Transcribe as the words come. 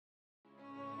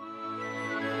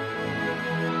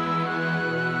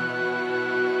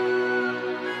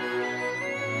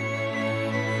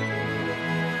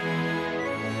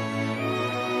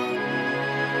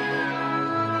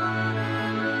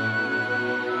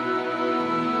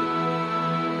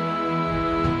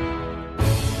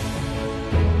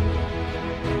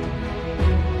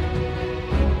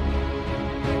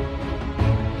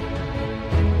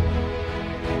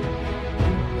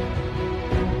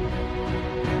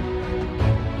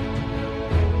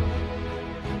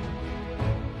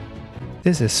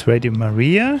This is Radio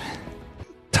Maria,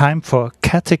 time for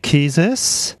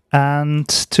catechesis, and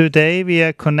today we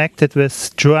are connected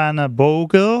with Joanna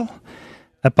Bogle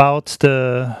about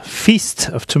the feast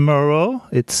of tomorrow.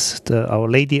 It's Our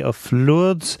Lady of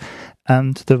Lourdes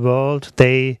and the World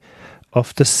Day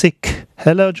of the Sick.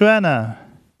 Hello, Joanna.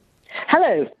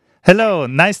 Hello. Hello,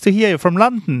 nice to hear you from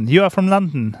London. You are from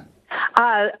London.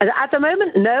 At the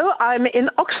moment, no, I'm in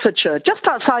Oxfordshire, just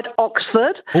outside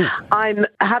Oxford. Ooh. I'm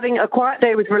having a quiet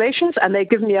day with relations, and they've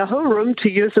given me a whole room to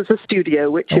use as a studio,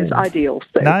 which is ideal.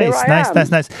 So Nice.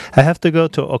 I have to go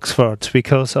to Oxford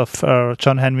because of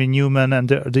John Henry Newman and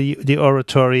the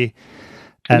oratory.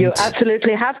 And you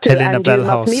absolutely have to, Helena and Bellhaus. You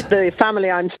must meet the family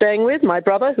I'm staying with, my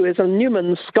brother, who is a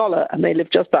Newman scholar, and they live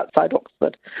just outside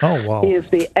Oxford. Oh, wow. He is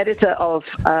the editor of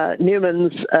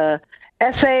Newman's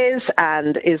essays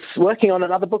and is working on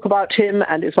another book about him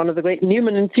and is one of the great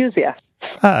Newman enthusiasts.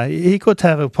 He could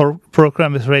have a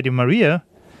program with Radio Maria.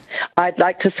 I'd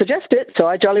like to suggest it, so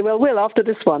I jolly well will after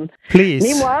this one. Please.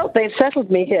 Meanwhile, they've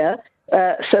settled me here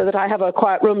so that I have a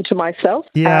quiet room to myself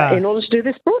in order to do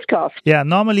this broadcast. Yeah,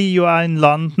 normally you are in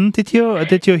London. Did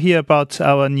you hear about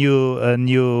our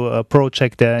new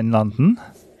project there in London?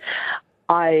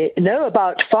 I know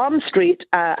about Farm Street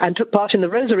and took part in the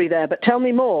Rosary there, but tell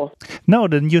me more. No,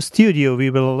 the new studio we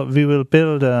will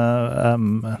build at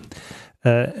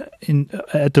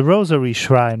the Rosary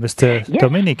Shrine with the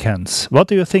Dominicans. What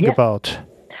do you think about?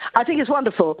 I think it's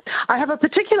wonderful. I have a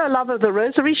particular love of the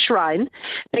Rosary Shrine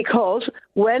because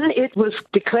when it was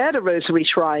declared a Rosary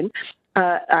Shrine,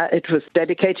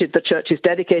 the church is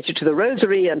dedicated to the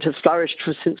Rosary and has flourished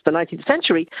since the 19th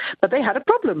century, but they had a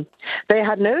problem. They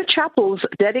had no chapels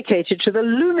dedicated to the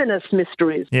luminous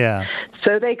mysteries. Yeah.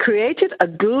 So they created a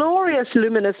glorious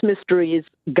luminous mysteries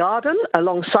garden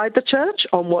alongside the church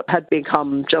on what had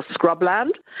become just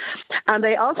scrubland. And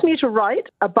they asked me to write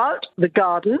about the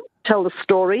garden, tell the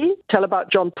story, tell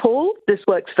about John Paul. This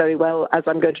works very well, as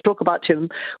I'm going to talk about him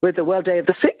with the World Day of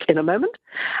the Sick in a moment.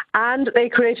 And they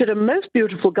created a most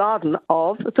beautiful garden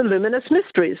of the luminous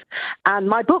mysteries. And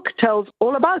my book tells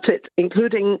all about it,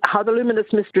 including how the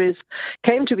luminous mysteries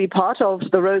came to be part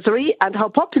of the Rosary and how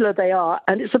popular they are.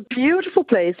 And it's a beautiful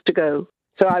place to go.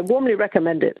 So I warmly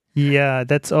recommend it. Yeah,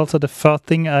 that's also the first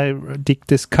thing I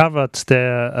discovered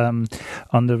there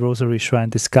on the Rosary Shrine,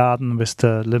 this garden with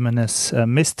the luminous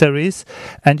mysteries.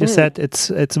 And you said it's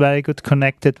very good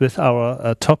connected with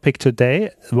our topic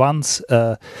today. On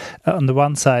the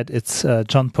one side, it's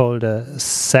John Paul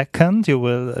II. You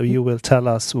will tell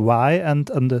us why, and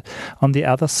on the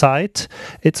other side,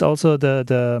 it's also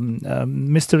the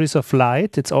mysteries of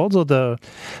light. It's also the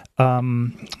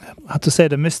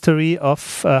the mystery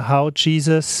of how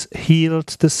Jesus healed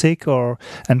the sick or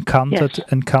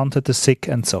encountered the sick,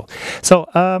 and so. So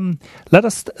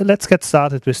let's get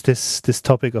started with this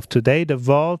topic of today, the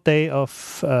World Day of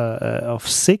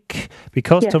Sick,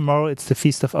 because tomorrow it's the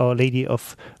feast of Our Lady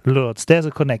of Lourdes. There's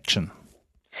a connection.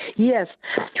 Yes.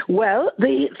 Well,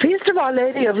 the Feast of Our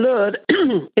Lady of Lourdes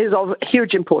is of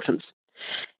huge importance.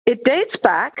 It dates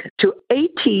back to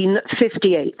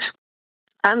 1858.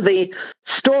 And the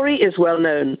story is well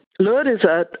known. Lourdes is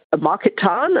a market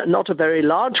town, not a very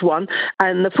large one,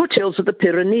 and the foothills of the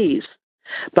Pyrenees.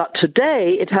 But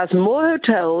today it has more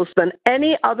hotels than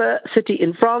any other city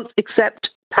in France except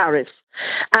Paris.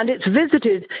 And it's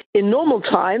visited in normal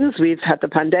times. We've had the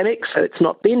pandemic, so it's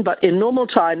not been, but in normal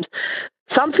times,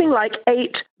 something like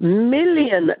 8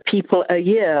 million people a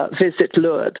year visit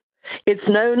Lourdes. It's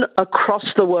known across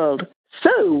the world.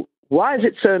 So, why is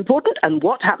it so important, and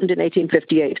what happened in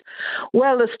 1858?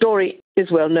 Well, the story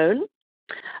is well known.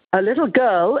 A little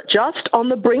girl just on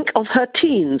the brink of her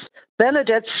teens,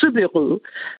 Bernadette Soubirous,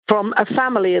 from a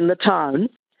family in the town,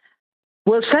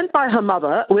 was sent by her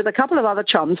mother with a couple of other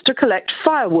chums to collect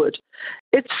firewood.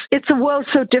 It's a world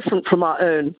so different from our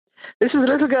own. This is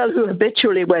a little girl who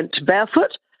habitually went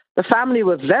barefoot. The family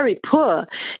were very poor.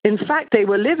 In fact, they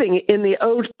were living in the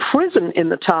old prison in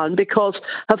the town because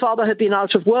her father had been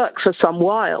out of work for some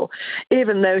while.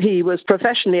 Even though he was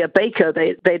professionally a baker,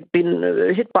 they'd been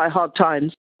hit by hard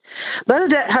times.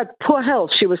 Bernadette had poor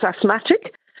health. She was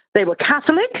asthmatic. They were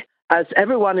Catholic, as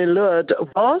everyone in Lourdes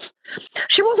was.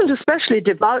 She wasn't a especially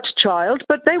devout child,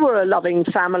 but they were a loving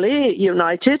family,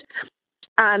 united.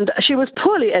 And she was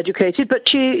poorly educated, but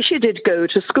she did go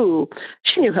to school.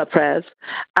 She knew her prayers,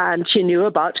 and she knew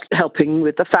about helping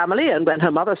with the family. And when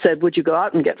her mother said, would you go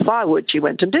out and get firewood, she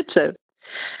went and did so.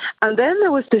 And then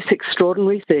there was this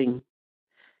extraordinary thing.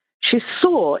 she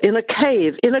saw in a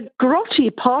cave, in a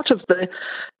grotty part of the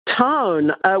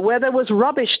town where there was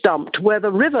rubbish dumped, where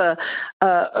the river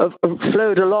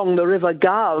flowed along, the river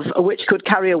Gav, which could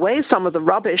carry away some of the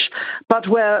rubbish, but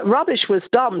where rubbish was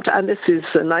dumped, and this is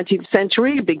the 19th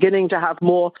century, beginning to have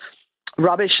more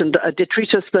rubbish and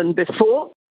detritus than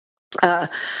before,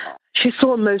 she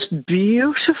saw a most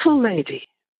beautiful lady.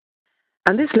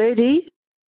 And this lady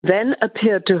then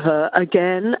appeared to her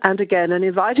again and again and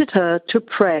invited her to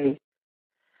pray.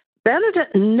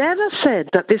 Bernadette never said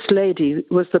that this lady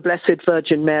was the Blessed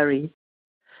Virgin Mary,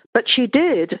 but she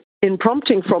did, in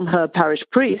prompting from her parish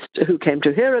priest, who came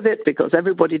to hear of it, because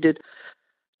everybody did,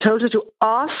 told her to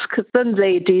ask the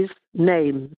lady's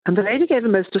name. And the lady gave a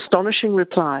most astonishing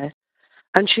reply.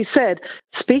 And she said,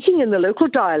 speaking in the local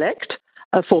dialect,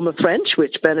 a form of French,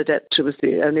 which Bernadette was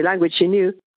the only language she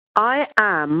knew, I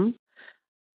am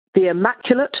the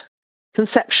Immaculate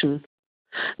Conception.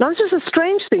 Now, this is a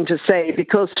strange thing to say,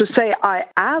 because to say I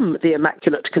am the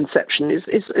Immaculate Conception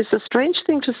is a strange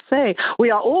thing to say.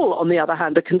 We are all, on the other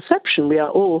hand, a conception. We are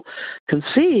all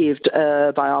conceived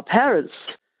by our parents.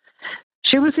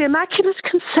 She was the Immaculate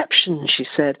Conception, she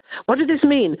said. What did this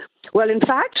mean? Well, in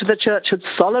fact, the Church had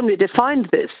solemnly defined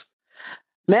this.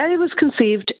 Mary was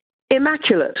conceived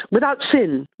immaculate, without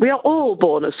sin. We are all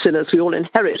born as sinners. We all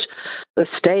inherit the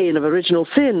stain of original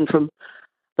sin from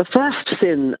the first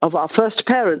sin of our first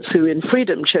parents, who in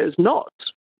freedom chose not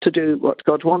to do what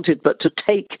God wanted, but to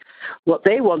take what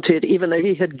they wanted, even though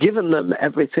he had given them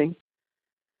everything.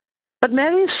 But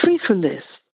Mary is free from this.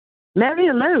 Mary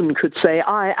alone could say,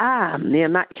 I am the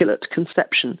Immaculate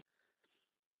Conception.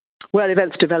 Well,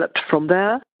 events developed from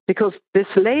there, because this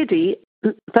lady,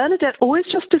 Bernadette always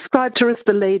just described her as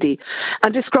the lady,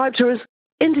 and described her as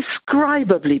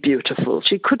indescribably beautiful.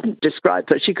 She couldn't describe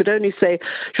her. She could only say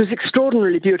she was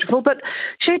extraordinarily beautiful, but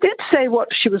she did say what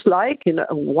she was like, in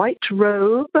a white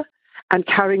robe and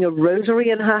carrying a rosary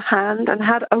in her hand and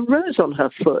had a rose on her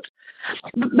foot.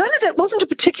 Bernadette wasn't a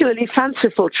particularly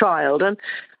fanciful child, and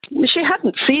she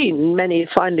hadn't seen many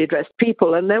finely dressed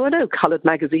people, and there were no coloured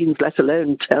magazines, let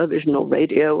alone television or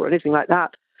radio or anything like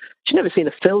that. She'd never seen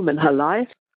a film in her life,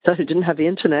 certainly didn't have the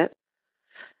internet.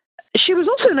 She was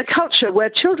also in a culture where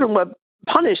children were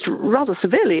punished rather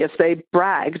severely if they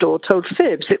bragged or told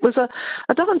fibs. It was a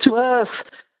down-to-earth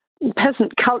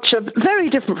peasant culture, very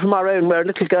different from our own, where a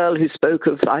little girl who spoke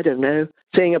of, I don't know,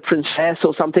 seeing a princess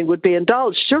or something would be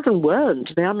indulged. Children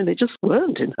weren't. They just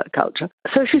weren't in her culture.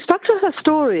 So she stuck to her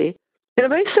story in a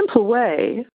very simple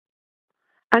way.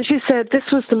 And she said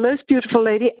this was the most beautiful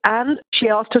lady, and she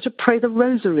asked her to pray the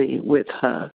rosary with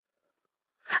her.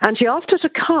 And she asked her to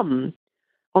come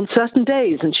on certain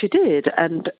days, and she did.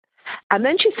 And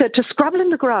then she said to scrabble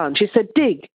in the ground. She said,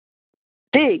 dig,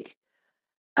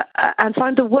 and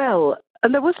find a well.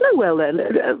 And there was no well then.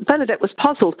 Bernadette was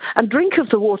puzzled. And drink of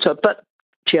the water. But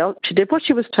she did what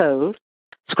she was told,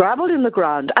 scrabbled in the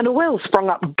ground, and a well sprung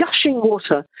up, gushing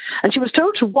water. And she was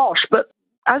told to wash, but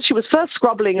as she was first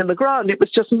scrabbling in the ground, it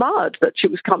was just mud that she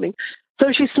was coming.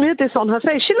 So she smeared this on her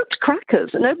face. She looked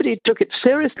crackers, and nobody took it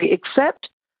seriously, except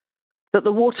that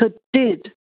the water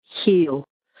did heal.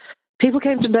 People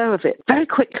came to know of it very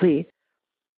quickly.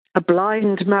 A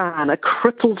blind man, a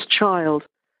crippled child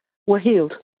were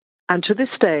healed. And to this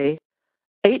day,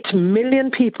 8 million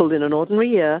people in an ordinary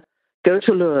year go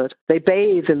to Lourdes. They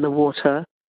bathe in the water,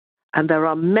 and there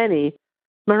are many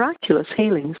miraculous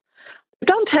healings. We've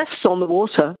done tests on the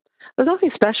water. There's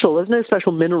nothing special. There's no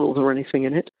special minerals or anything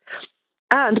in it.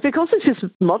 And because this is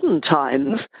modern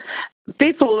times,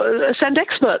 people send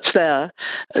experts there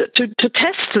to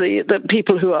test the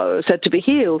people who are said to be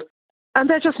healed. And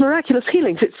they're just miraculous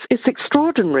healings. It's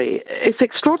extraordinary. It's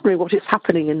extraordinary what is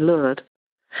happening in Lourdes.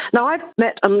 Now, I've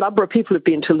met a number of people who've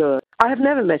been to Lourdes. I have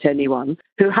never met anyone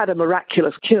who had a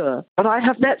miraculous cure. But I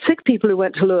have met sick people who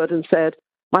went to Lourdes and said,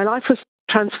 my life was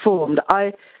transformed.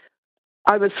 I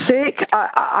was sick,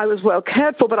 I was well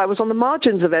cared for, but I was on the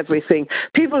margins of everything.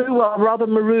 People who are rather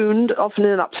marooned, often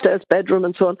in an upstairs bedroom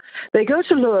and so on, they go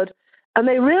to Lourdes and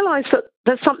they realize that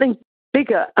there's something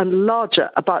bigger and larger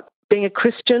about being a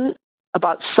Christian,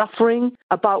 about suffering,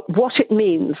 about what it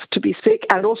means to be sick,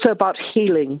 and also about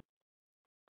healing.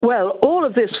 Well, all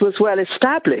of this was well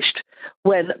established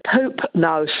when Pope,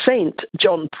 now Saint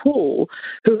John Paul,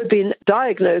 who had been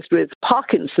diagnosed with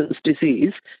Parkinson's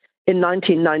disease in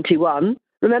 1991.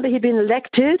 Remember, he'd been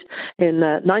elected in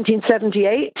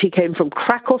 1978. He came from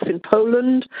Krakow in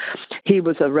Poland. He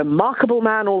was a remarkable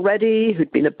man already,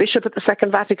 who'd been a bishop at the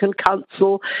Second Vatican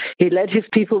Council. He led his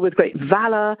people with great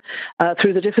valor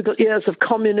through the difficult years of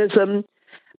communism.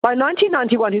 By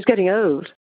 1991, he was getting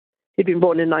old. He'd been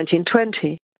born in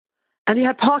 1920. And he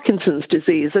had Parkinson's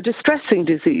disease, a distressing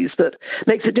disease that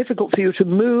makes it difficult for you to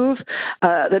move,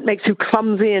 that makes you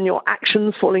clumsy in your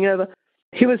actions, falling over.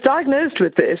 He was diagnosed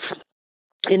with this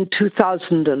in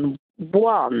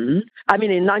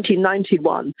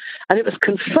 1991, and it was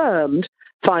confirmed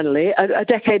finally a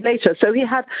decade later. So he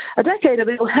had a decade of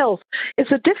ill health.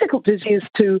 It's a difficult disease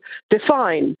to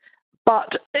define,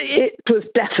 but it was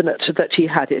definite that he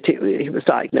had it. He was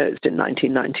diagnosed in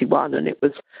 1991, and it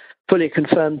was fully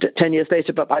confirmed 10 years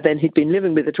later, but by then he'd been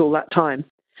living with it all that time.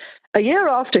 A year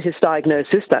after his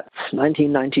diagnosis, that's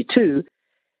 1992,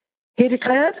 he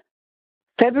declared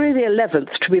February the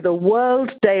 11th to be the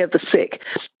World Day of the Sick.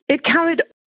 It carried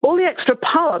all the extra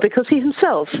power because he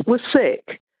himself was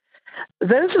sick.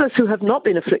 Those of us who have not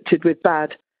been afflicted with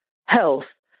bad health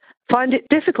find it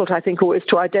difficult, I think, always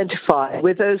to identify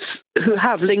with those who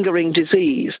have lingering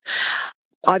disease.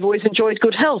 I've always enjoyed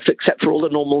good health, except for all the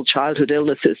normal childhood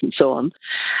illnesses and so on.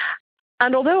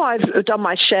 And although I've done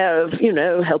my share of,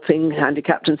 helping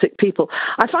handicapped and sick people,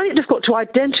 I find it difficult to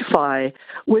identify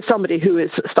with somebody who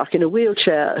is stuck in a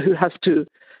wheelchair, who has to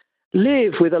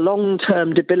live with a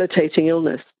long-term debilitating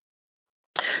illness.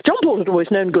 John Paul had always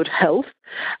known good health,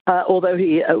 although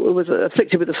he was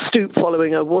afflicted with a stoop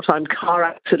following a wartime car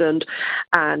accident,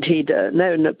 and he'd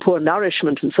known poor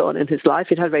nourishment and so on in his life.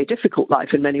 He'd had a very difficult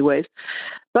life in many ways.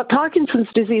 But Parkinson's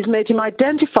disease made him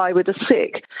identify with the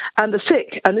sick, and the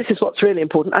sick, and this is what's really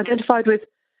important, identified with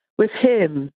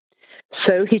him.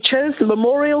 So he chose the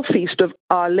memorial feast of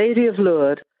Our Lady of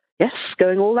Lourdes, yes,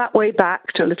 going all that way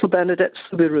back to little Bernadette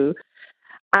Soubirous,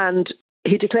 and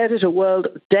he declared it a World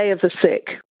Day of the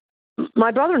Sick.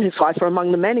 My brother and his wife are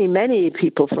among the many, many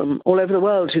people from all over the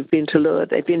world who've been to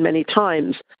Lourdes. They've been many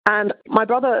times. And my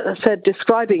brother said,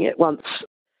 describing it once,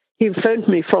 he phoned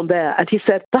me from there, and he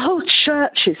said, the whole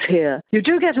church is here. You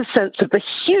do get a sense of the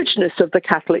hugeness of the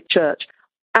Catholic Church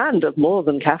and of more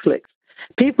than Catholics.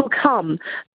 People come,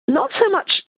 not so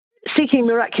much seeking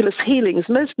miraculous healings.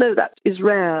 Most know that is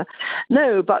rare.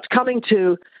 No, but coming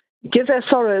to give their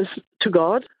sorrows to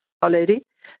God, Our Lady,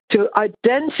 to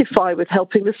identify with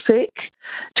helping the sick,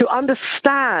 to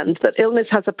understand that illness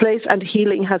has a place and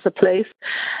healing has a place.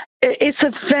 It's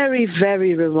a very,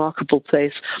 very remarkable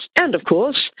place. And, of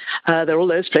course, there are all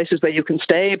those places where you can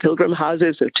stay, pilgrim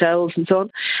houses, hotels, and so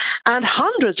on. And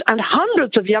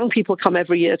hundreds of young people come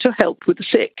every year to help with the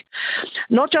sick,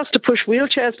 not just to push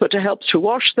wheelchairs, but to help to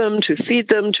wash them, to feed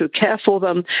them, to care for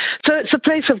them. So it's a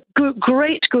place of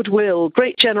great goodwill,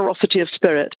 great generosity of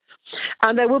spirit.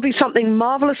 And there will be something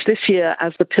marvelous this year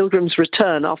as the pilgrims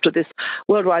return after this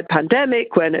worldwide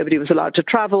pandemic where nobody was allowed to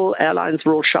travel, airlines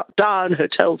were all shut down,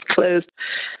 hotels closed.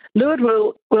 Lourdes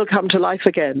will come to life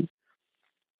again.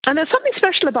 And there's something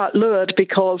special about Lourdes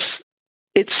because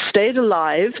it's stayed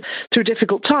alive through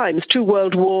difficult times, 2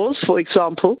 world wars, for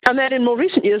example. And then in more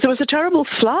recent years, there was a terrible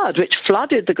flood which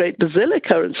flooded the great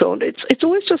basilica and so on. It's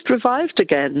always just revived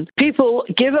again. People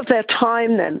give of their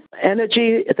time, their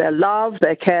energy, their love,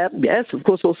 their care, yes, of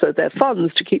course, also their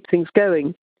funds to keep things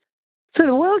going. So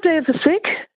the World Day of the Sick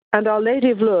and Our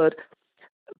Lady of Lourdes.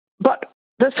 But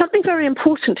there's something very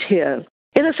important here.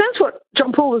 In a sense, what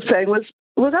John Paul was saying was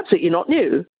absolutely not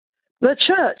new. The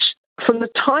church, from the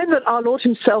time that our Lord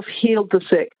himself healed the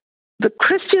sick, the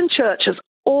Christian church has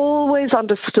always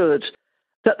understood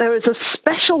that there is a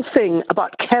special thing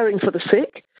about caring for the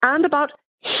sick and about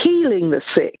healing the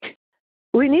sick.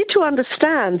 We need to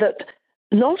understand that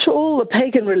not all the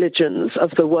pagan religions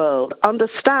of the world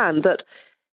understand that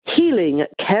healing,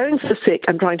 caring for the sick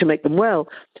and trying to make them well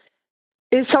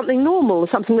is something normal,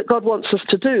 something that God wants us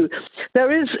to do. There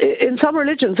is, in some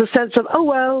religions, a sense of, oh,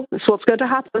 well, this is what's going to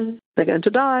happen. They're going to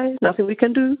die. Nothing we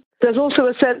can do. There's also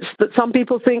a sense that some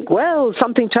people think, well,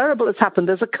 something terrible has happened.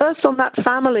 There's a curse on that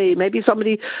family. Maybe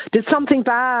somebody did something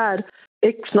bad.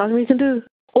 It's nothing we can do.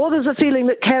 Or there's a feeling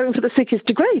that caring for the sick is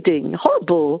degrading,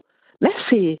 horrible,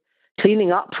 messy,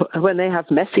 cleaning up when they have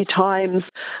messy times,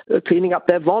 cleaning up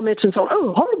their vomit and so on.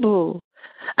 Oh, horrible.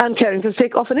 And caring for the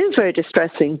sick often is very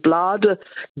distressing. Blood,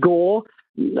 gore,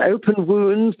 open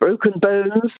wounds, broken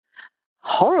bones,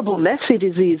 horrible, messy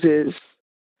diseases.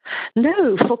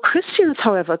 No, for Christians,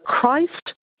 however,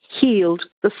 Christ healed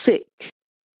the sick.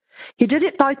 He did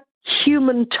it by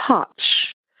human touch.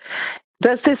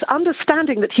 There's this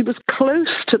understanding that he was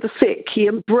close to the sick. He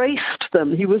embraced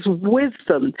them. He was with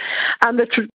them. And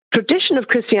the tradition of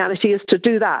Christianity is to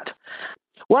do that.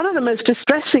 One of the most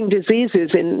distressing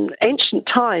diseases in ancient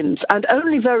times, and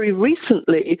only very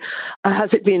recently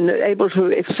has it been able to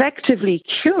effectively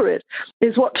cure it,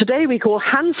 is what today we call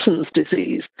Hansen's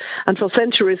disease, and for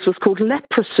centuries was called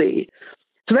leprosy.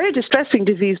 It's a very distressing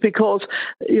disease because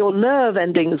your nerve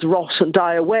endings rot and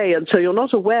die away, and so you're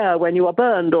not aware when you are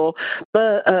burned or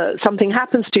something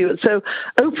happens to you. And so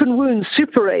open wounds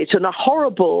suppurate and are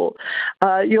horrible.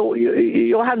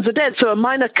 Your hands are dead, so a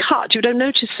minor cut, you don't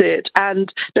notice it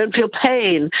and don't feel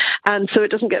pain, and so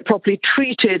it doesn't get properly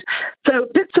treated. So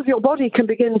bits of your body can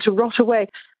begin to rot away.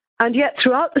 And yet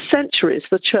throughout the centuries,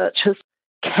 the church has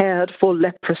cared for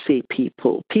leprosy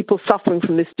people suffering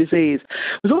from this disease.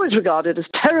 It was always regarded as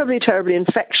terribly, terribly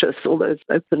infectious, all those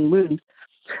open wounds.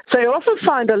 So you often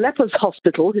find a lepers'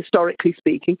 hospital, historically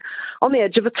speaking, on the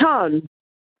edge of a town,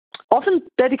 often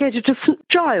dedicated to St.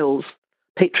 Giles,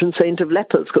 patron saint of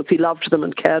lepers, because he loved them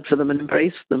and cared for them and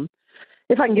embraced them.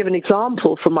 If I can give an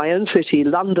example from my own city,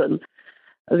 London,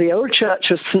 the old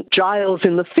church of St. Giles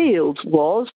in the Fields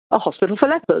was a hospital for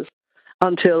lepers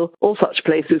until all such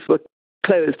places were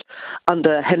closed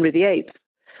under Henry VIII.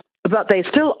 But they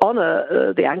still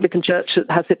honour, the Anglican Church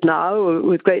has it now,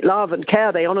 with great love and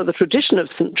care. They honour the tradition of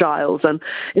St. Giles, and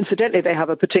incidentally they have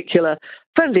a particular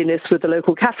friendliness with the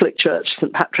local Catholic Church,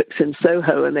 St. Patrick's in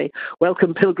Soho, and they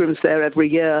welcome pilgrims there every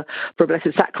year for a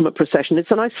Blessed Sacrament procession. It's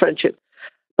a nice friendship.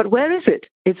 But where is it?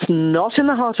 It's not in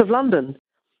the heart of London.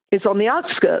 It's on the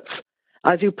outskirts.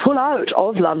 As you pull out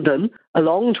of London,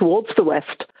 along towards the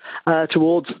west,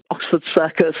 towards Oxford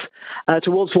Circus,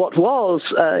 towards what was,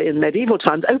 in medieval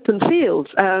times, open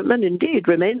fields, and indeed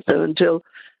remained so until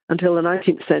the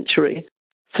 19th century.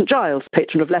 St. Giles,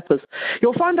 patron of lepers.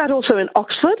 You'll find that also in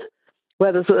Oxford,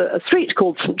 where there's a street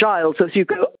called St. Giles. As you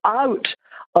go out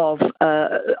of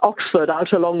Oxford,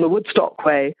 out along the Woodstock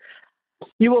Way,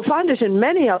 you will find it in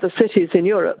many other cities in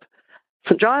Europe.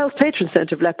 St. Giles, patron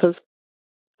saint of lepers,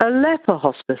 a leper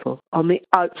hospital on the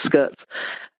outskirts,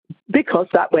 because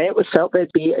that way it was felt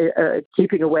they'd be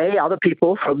keeping away other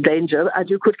people from danger and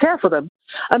you could care for them.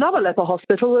 Another leper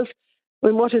hospital was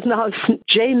in what is now St.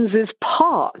 James's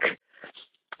Park,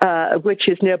 which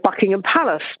is near Buckingham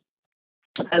Palace.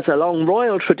 There's a long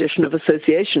royal tradition of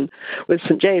association with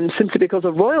St. James simply because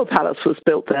a royal palace was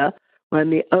built there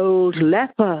when the old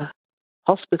leper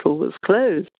hospital was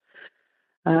closed.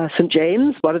 St.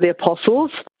 James, one of the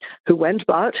apostles who went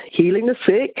about healing the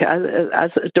sick as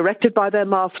directed by their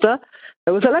master,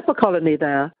 there was a leper colony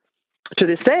there. To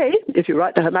this day, if you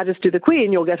write to Her Majesty the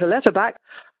Queen, you'll get a letter back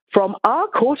from our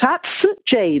court at St.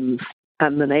 James,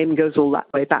 and the name goes all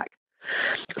that way back.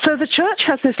 So the church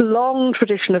has this long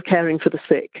tradition of caring for the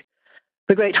sick.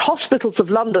 The great hospitals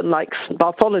of London, like St.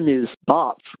 Bartholomew's,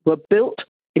 Barts, were built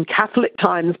in Catholic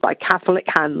times by Catholic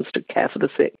hands to care for the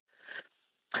sick.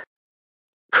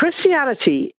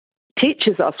 Christianity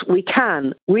teaches us we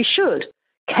should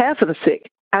care for the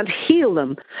sick and heal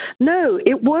them. No,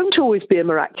 it won't always be a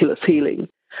miraculous healing,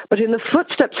 but in the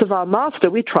footsteps of our Master,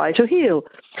 we try to heal.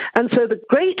 And so the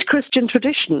great Christian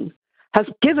tradition has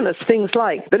given us things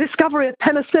like the discovery of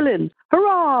penicillin,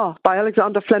 hurrah, by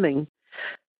Alexander Fleming.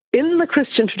 In the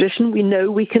Christian tradition, we know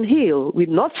we can heal. We're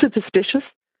not superstitious.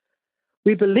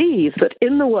 We believe that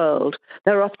in the world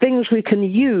there are things we can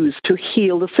use to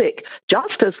heal the sick,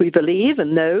 just as we believe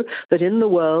and know that in the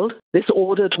world, this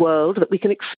ordered world that we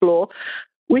can explore,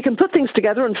 we can put things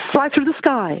together and fly through the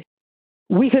sky.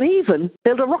 We can even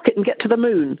build a rocket and get to the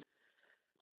moon.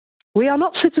 We are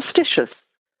not superstitious.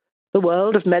 The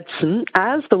world of medicine,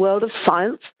 as the world of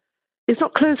science, is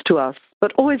not closed to us,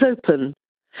 but always open.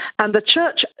 And the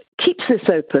church keeps this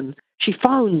open. She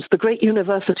founds the great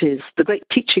universities, the great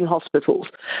teaching hospitals.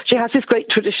 She has this great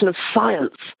tradition of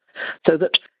science, so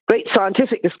that great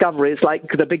scientific discoveries like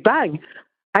the Big Bang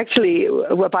actually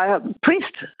were by a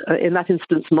priest, in that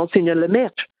instance, Monsignor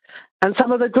Lemaitre. And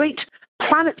some of the great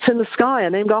planets in the sky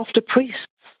are named after priests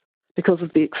because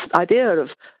of the idea of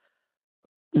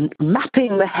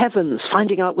mapping the heavens,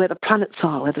 finding out where the planets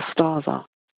are, where the stars are.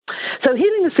 So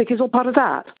healing the sick is all part of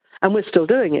that, and we're still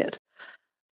doing it.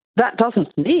 That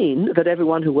doesn't mean that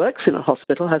everyone who works in a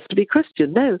hospital has to be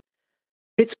Christian. No,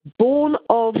 it's born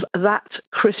of that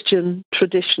Christian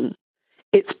tradition.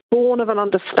 It's born of an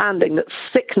understanding that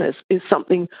sickness is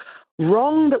something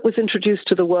wrong that was introduced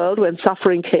to the world when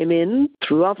suffering came in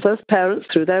through our first parents,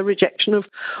 through their rejection of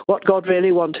what God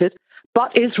really wanted,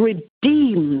 but is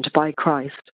redeemed by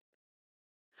Christ.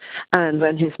 And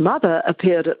when his mother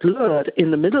appeared at Lourdes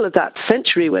in the middle of that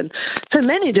century when so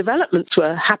many developments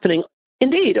were happening,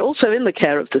 indeed, also in the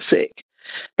care of the sick,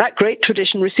 that great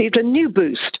tradition received a new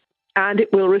boost, and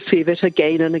it will receive it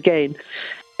again and again.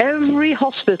 Every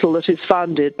hospital that is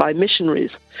founded by missionaries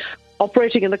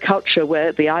operating in a culture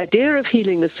where the idea of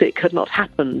healing the sick had not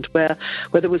happened, where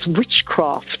there was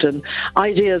witchcraft and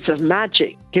ideas of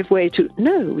magic give way to,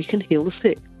 no, we can heal the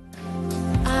sick.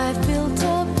 I've built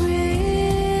a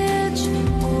bridge,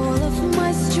 all of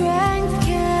my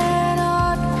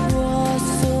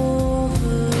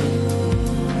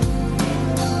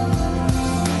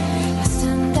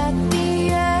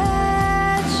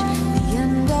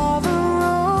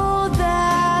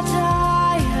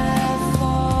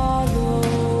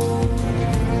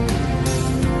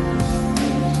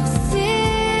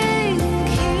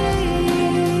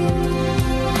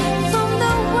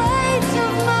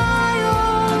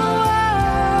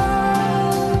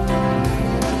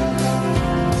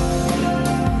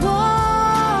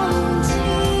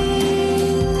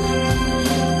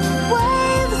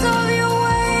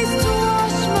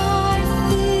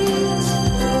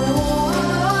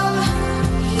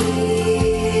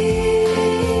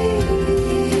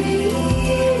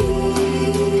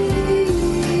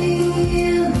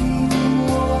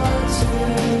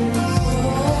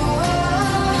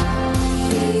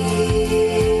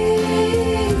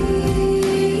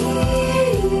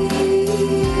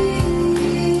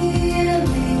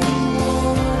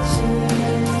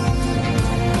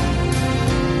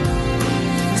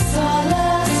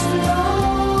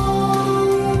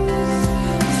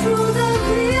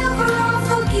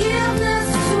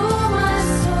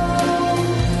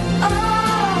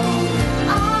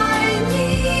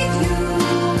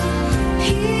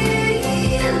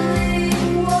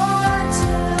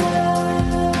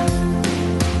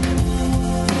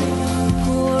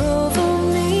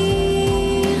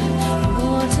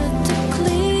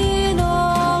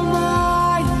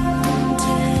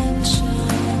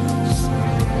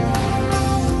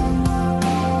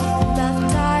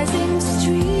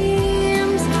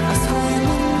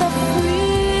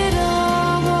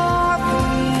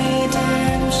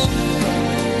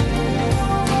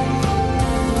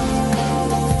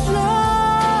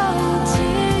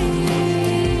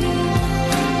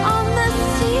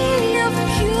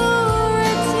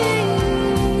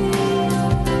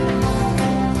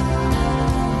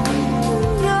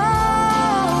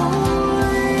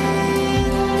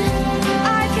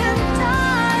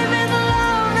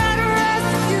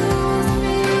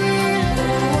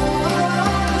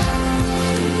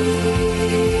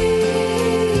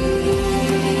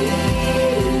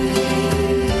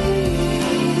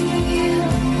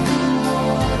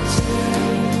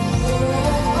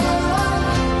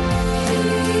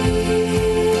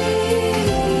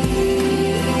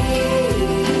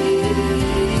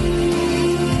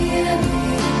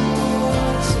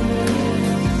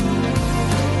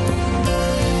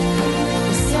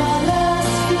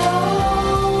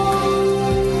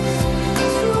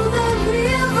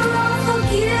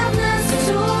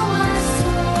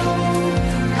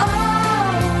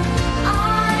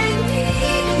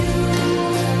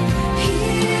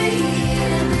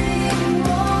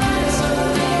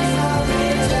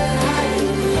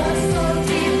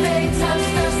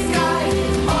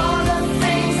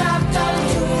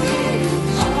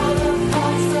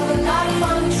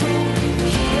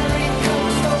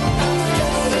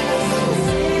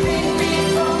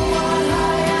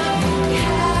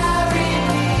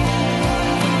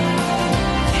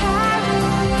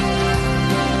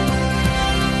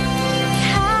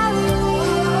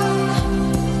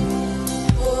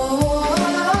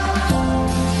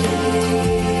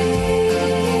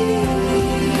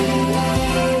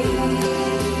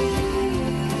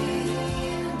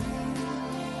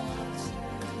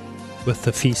with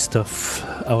the feast of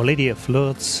Our Lady of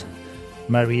Lourdes,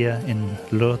 Maria in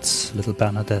Lourdes, Little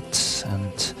Bernadette,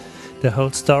 and the whole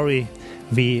story.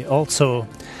 We also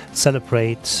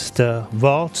celebrate the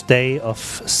World Day of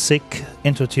Sick,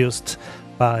 introduced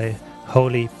by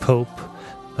Holy Pope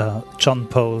John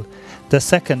Paul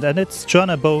II. And it's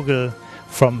Joanna Bogle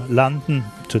from London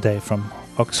today, from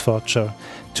Oxfordshire,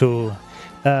 to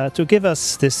give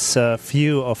us this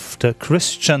view of the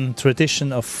Christian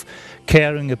tradition of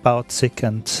caring about sick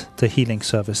and the healing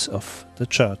service of the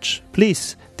Church.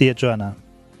 Please, dear Joanna.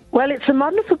 Well, it's a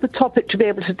wonderful topic to be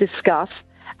able to discuss.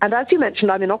 And as you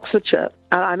mentioned, I'm in Oxfordshire,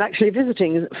 and I'm actually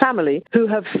visiting family who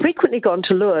have frequently gone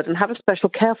to Lourdes and have a special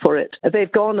care for it.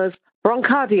 They've gone as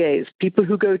brancardiers, people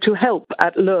who go to help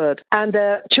at Lourdes. And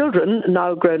their children,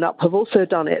 now grown up, have also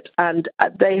done it. And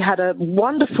they had a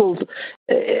wonderful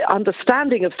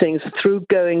understanding of things through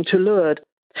going to Lourdes.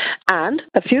 And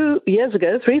a few years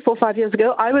ago, 3, 4, 5 years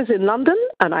ago, I was in London,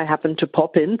 and I happened to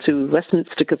pop into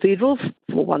Westminster Cathedral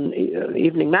for one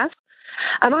evening mass.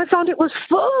 And I found it was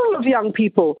full of young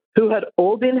people who had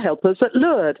all been helpers at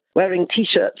Lourdes, wearing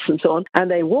T-shirts and so on.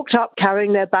 And they walked up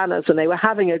carrying their banners, and they were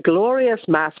having a glorious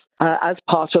mass as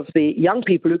part of the young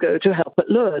people who go to help at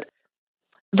Lourdes.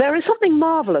 There is something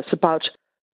marvelous about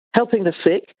helping the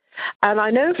sick. And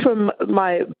I know from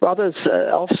my brother's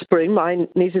offspring, my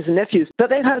nieces and nephews, that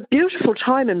they've had a beautiful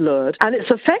time in Lourdes, and it's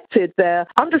affected their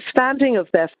understanding of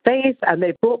their faith, and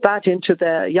they've brought that into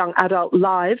their young adult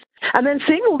lives. And then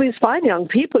seeing all these fine young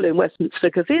people in Westminster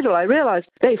Cathedral, I realized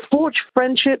they forge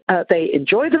friendship, they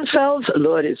enjoy themselves.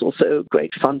 Lourdes is also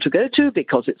great fun to go to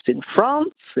because it's in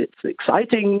France. It's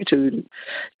exciting to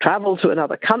travel to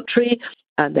another country.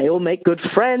 And they all make good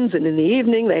friends, and in the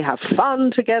evening they have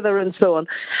fun together and so on.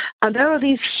 And there are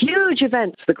these huge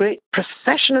events, the great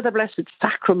procession of the Blessed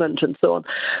Sacrament and so on,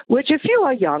 which if you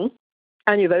are young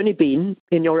and you've only been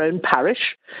in your own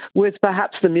parish, with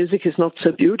perhaps the music is not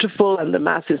so beautiful and the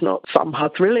Mass is not somehow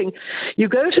thrilling, you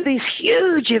go to these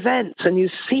huge events and you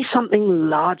see something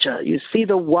larger. You see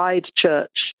the wide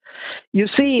church. You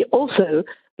see also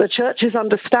the Church's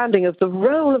understanding of the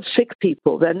role of sick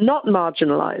people. They're not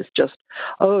marginalized, just,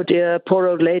 oh dear, poor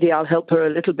old lady, I'll help her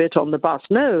a little bit on the bus.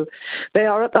 No, they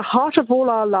are at the heart of all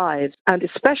our lives, and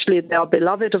especially they are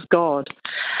beloved of God.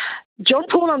 John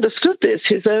Paul understood this.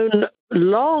 His own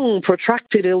long,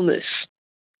 protracted illness,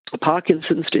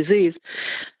 Parkinson's disease,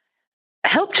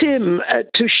 helped him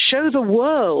to show the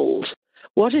world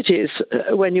what it is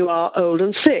when you are old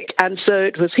and sick. And so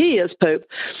it was he, as Pope,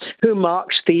 who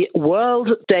marked the World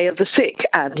Day of the Sick.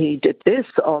 And he did this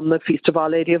on the Feast of Our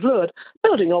Lady of Lourdes,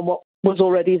 building on what was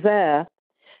already there.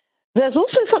 There's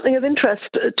also something of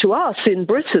interest to us in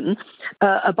Britain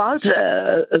about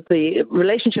the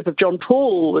relationship of John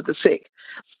Paul with the sick.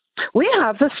 We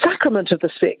have the sacrament of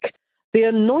the sick, the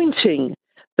anointing,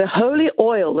 the holy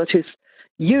oil that is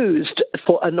used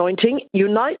for anointing,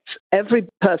 unites every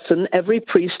person, every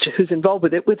priest who's involved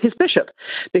with it, with his bishop,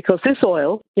 because this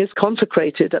oil is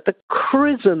consecrated at the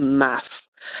Chrism Mass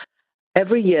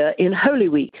every year in Holy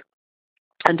Week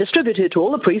and distributed to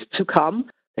all the priests who come.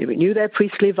 They renew their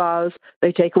priestly vows,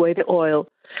 they take away the oil,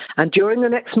 and during the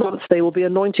next month they will be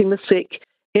anointing the sick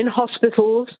in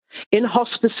hospitals, in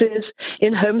hospices,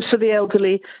 in homes for the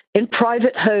elderly, in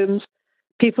private homes,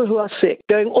 people who are sick,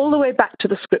 going all the way back to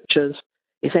the Scriptures.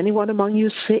 Is anyone among you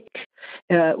sick?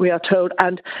 We are told.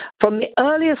 And from the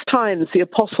earliest times, the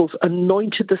apostles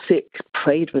anointed the sick,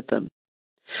 prayed with them.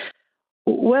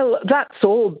 Well, that's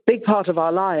all a big part of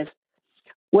our lives.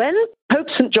 When Pope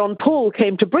St. John Paul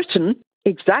came to Britain,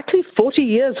 exactly 40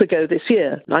 years ago this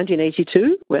year,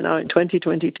 1982, we're now in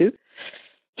 2022,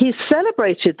 he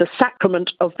celebrated the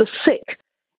sacrament of the sick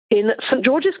in St.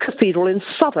 George's Cathedral in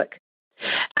Southwark.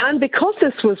 And because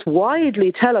this was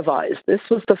widely televised, this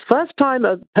was the first time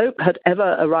a pope had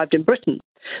ever arrived in Britain.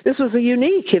 This was a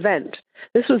unique event.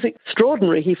 This was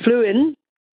extraordinary. He flew in,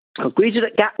 greeted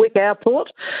at Gatwick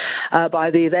Airport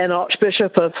by the then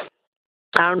Archbishop of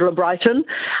Arundel and Brighton,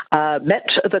 met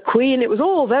the Queen. It was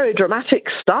all very dramatic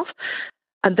stuff.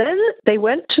 And then they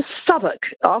went to Southwark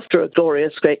after a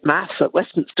glorious great mass at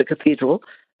Westminster Cathedral,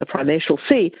 the primatial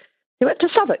see. He went to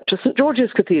Southwark, to St.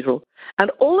 George's Cathedral,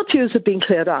 and all the pews had been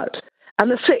cleared out,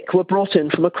 and the sick were brought in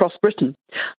from across Britain.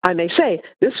 I may say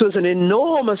this was an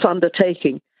enormous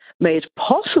undertaking, made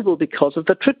possible because of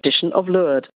the tradition of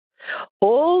Lourdes.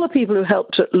 All the people who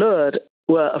helped at Lourdes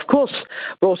were, of course,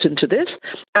 brought into this,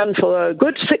 and for a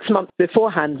good 6 months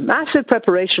beforehand, massive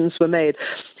preparations were made.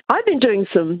 I've been doing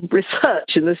some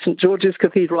research in the St. George's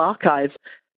Cathedral archives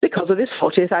because of this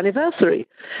 40th anniversary.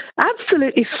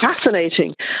 Absolutely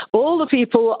fascinating. All the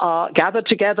people are gathered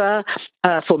together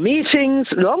for meetings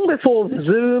long before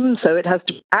Zoom, so it has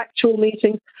to be actual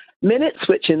meetings. Minutes,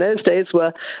 which in those days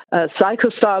were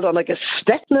psycho-styled on a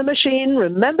Gestetner machine.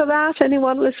 Remember that?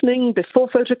 Anyone listening? Before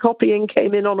photocopying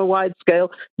came in on a wide scale,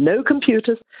 no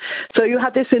computers. So you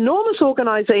had this enormous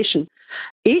organization.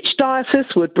 Each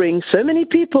diocese would bring so many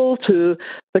people to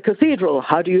the cathedral.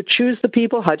 How do you choose the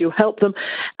people? How do you help them?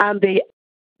 And the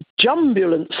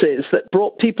jumbulances that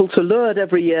brought people to Lourdes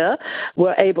every year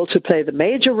were able to play the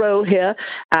major role here.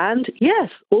 And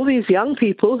yes, all these young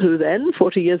people who then,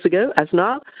 40 years ago, as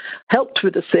now, helped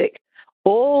with the sick,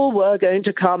 all were going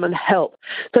to come and help.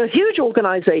 So a huge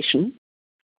organization,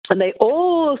 and they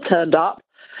all turned up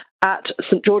at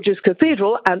St. George's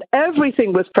Cathedral, and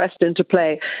everything was pressed into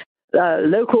play.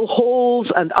 Local halls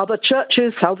and other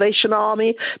churches, Salvation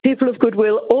Army, People of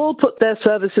Goodwill, all put their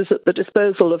services at the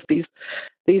disposal of these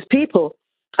people.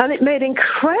 And it made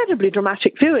incredibly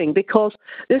dramatic viewing, because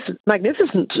this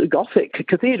magnificent Gothic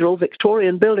cathedral,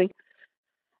 Victorian building,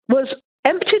 was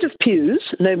emptied of pews,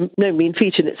 no mean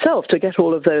feat in itself to get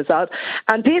all of those out,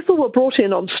 and people were brought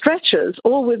in on stretchers,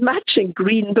 all with matching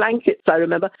green blankets, I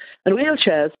remember, and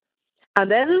wheelchairs.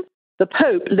 And then the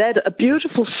Pope led a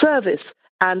beautiful service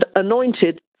and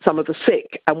anointed some of the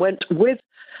sick, and went with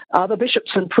other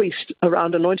bishops and priests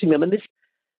around anointing them. And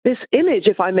this image,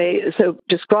 if I may so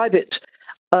describe it,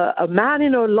 a man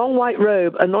in a long white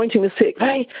robe anointing the sick,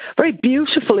 very, very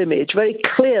beautiful image, very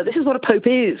clear. This is what a pope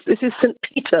is. This is St.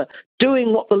 Peter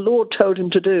doing what the Lord told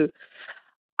him to do.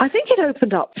 I think it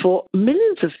opened up for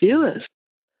millions of viewers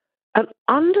an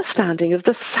understanding of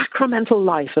the sacramental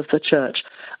life of the church,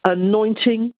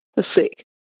 anointing the sick.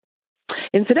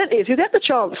 Incidentally, if you get the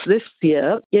chance this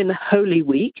year in Holy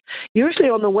Week, usually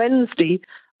on the Wednesday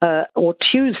or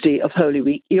Tuesday of Holy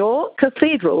Week, your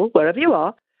cathedral, wherever you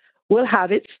are, will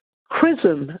have its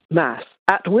chrism mass,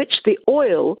 at which the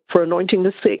oil for anointing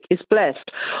the sick is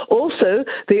blessed. Also,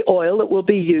 the oil that will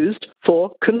be used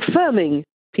for confirming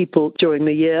people during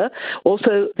the year.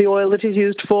 Also, the oil that is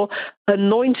used for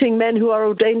anointing men who are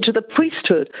ordained to the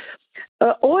priesthood.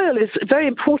 Oil is very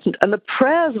important, and the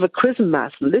prayers of a chrism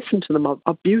mass, listen to them,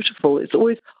 are beautiful. It's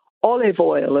always olive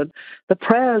oil, and the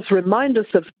prayers remind us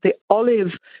of the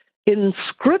olive in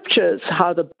scriptures,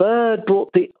 how the bird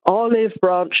brought the olive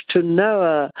branch to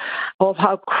Noah, of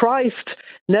how Christ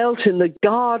knelt in the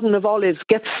Garden of Olives.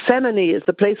 Gethsemane is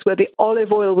the place where the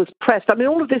olive oil was pressed. I mean,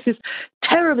 all of this is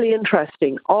terribly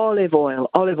interesting. Olive oil.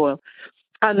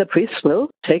 And the priests will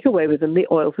take away with them the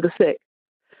oil for the sick.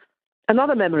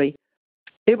 Another memory.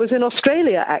 It was in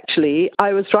Australia, actually.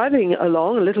 I was driving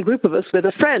along, a little group of us, with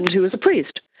a friend who was a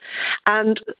priest.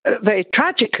 And very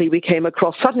tragically, we came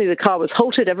across, suddenly the car was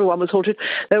halted, everyone was halted.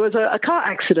 There was a car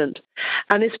accident.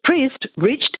 And this priest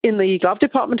reached in the glove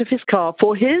compartment of his car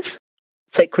for his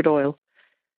sacred oil.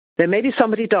 There may be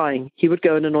somebody dying. He would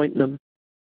go and anoint them.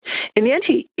 In the end,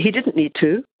 he didn't need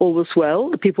to. All was well.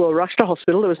 The people were rushed to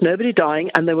hospital. There was nobody dying,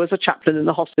 and there was a chaplain in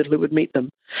the hospital who would meet them.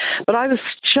 But I was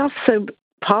just so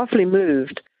powerfully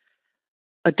moved.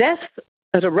 A death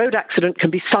at a road accident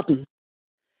can be sudden.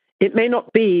 It may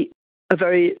not be a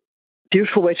very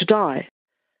beautiful way to die,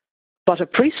 but a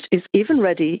priest is even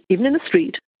ready, even in the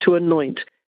street, to anoint.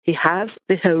 He has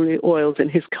the holy oils in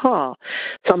his car.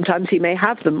 Sometimes he may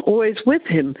have them always with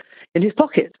him in his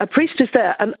pocket. A priest is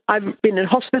there, and I've been in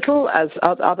hospital, as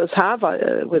others have,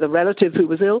 with a relative who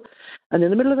was ill, and in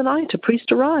the middle of the night, a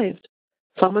priest arrived,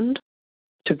 summoned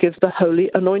to give the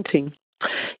holy anointing.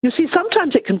 You see,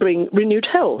 sometimes it can bring renewed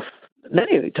health,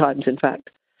 many times, in fact.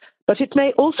 But it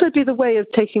may also be the way of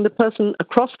taking the person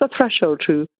across the threshold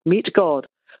to meet God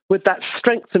with that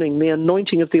strengthening, the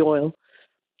anointing of the oil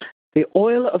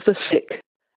of the sick.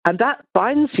 And that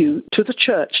binds you to the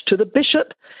church, to the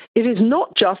bishop. It is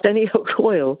not just any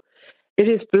oil. It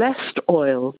is blessed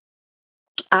oil.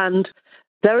 And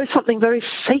there is something very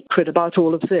sacred about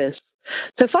all of this.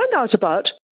 So find out about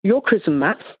your chrism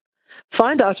mass.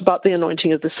 Find out about the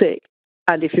anointing of the sick.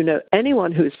 And if you know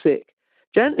anyone who is sick,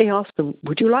 gently ask them,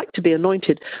 would you like to be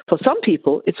anointed? For some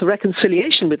people, it's a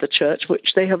reconciliation with the church,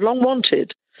 which they have long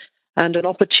wanted, and an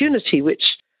opportunity which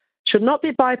should not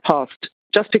be bypassed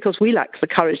just because we lack the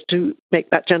courage to make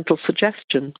that gentle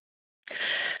suggestion.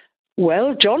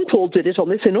 Well, John Paul did it on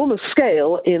this enormous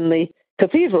scale in the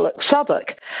cathedral at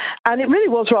Southwark, and it really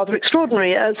was rather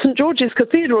extraordinary. St. George's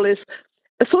Cathedral is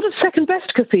a sort of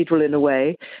second-best cathedral in a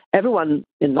way. Everyone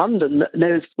in London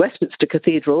knows Westminster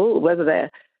Cathedral, whether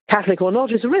they're Catholic or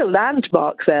not, is a real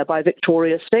landmark there by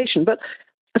Victoria Station. But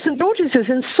St. George's is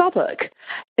in Southwark.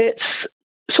 It's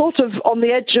sort of on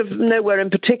the edge of nowhere in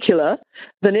particular.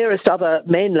 The nearest other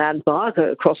main landmark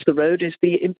across the road is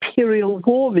the Imperial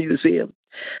War Museum.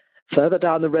 Further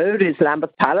down the road is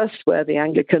Lambeth Palace, where the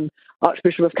Anglican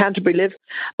Archbishop of Canterbury lives.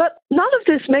 But none of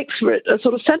this makes for it a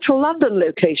sort of central London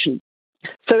location.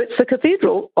 So it's the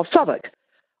Cathedral of Southwark,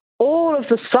 all of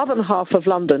the southern half of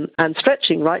London and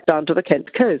stretching right down to the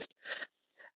Kent coast.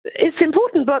 It's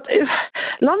important, but if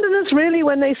Londoners really,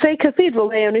 when they say cathedral,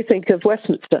 they only think of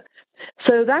Westminster.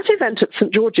 So that event at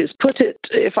St. George's put it,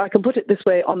 if I can put it this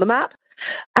way, on the map.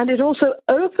 And it also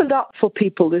opened up for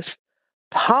people this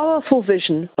powerful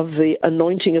vision of the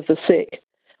anointing of the sick.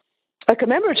 A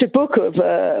commemorative book of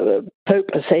Pope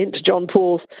St. John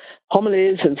Paul's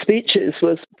homilies and speeches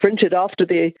was printed after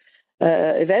the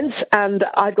events, and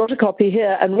I've got a copy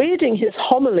here. And reading his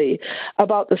homily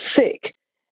about the sick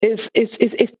is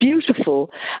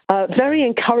beautiful, very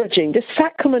encouraging. This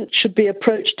sacrament should be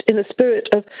approached in a spirit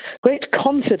of great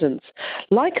confidence,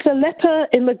 like the leper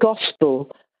in the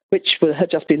Gospel, which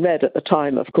had just been read at the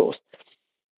time, of course.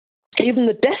 Even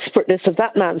the desperateness of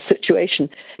that man's situation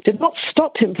did not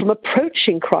stop him from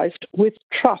approaching Christ with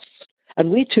trust.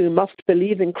 And we too must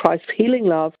believe in Christ's healing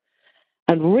love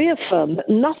and reaffirm that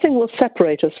nothing will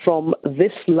separate us from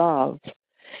this love.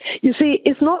 You see,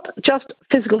 it's not just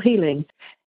physical healing.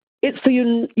 It's the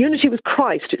unity with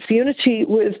Christ. It's the unity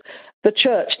with the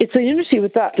church. It's the unity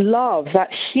with that love, that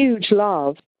huge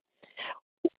love.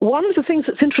 One of the things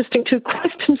that's interesting too,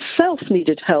 Christ himself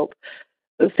needed help.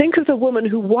 Think of the woman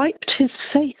who wiped his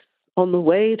face on the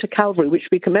way to Calvary, which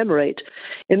we commemorate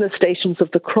in the Stations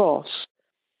of the Cross.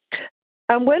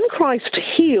 And when Christ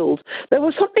healed, there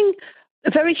was something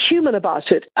very human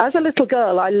about it. As a little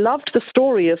girl, I loved the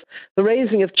story of the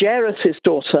raising of Jairus'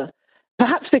 daughter,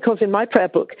 perhaps because in my prayer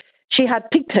book, she had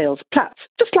pigtails, plaits,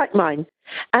 just like mine.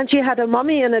 And she had a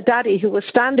mummy and a daddy who were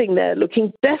standing there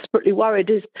looking desperately worried.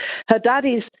 Her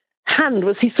daddy's hand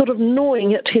was, he sort of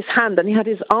gnawing at his hand, and he had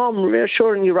his arm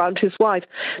reassuringly around his wife,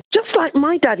 just like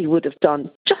my daddy would have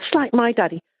done, just like my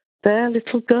daddy. Their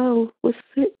little girl was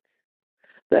sick.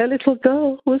 Their little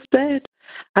girl was dead.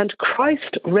 And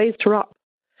Christ raised her up,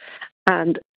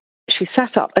 and she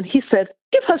sat up, and he said,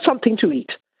 give her something to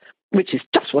eat, which is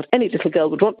just what any little girl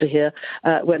would want to hear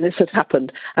when this had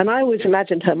happened. And I always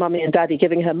imagined her mummy and daddy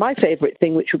giving her my favorite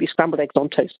thing, which would be scrambled eggs on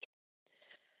toast.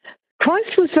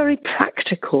 Christ was very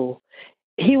practical.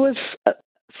 He was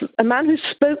a man who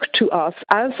spoke to us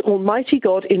as Almighty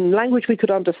God in language we could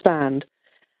understand.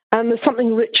 And there's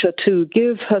something richer to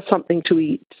give her something to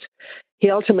eat.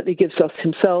 He ultimately gives us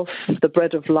himself, the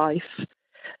bread of life.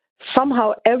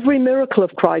 Somehow every miracle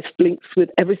of Christ links with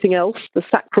everything else. The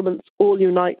sacraments all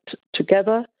unite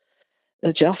together,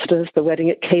 just as the wedding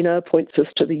at Cana points us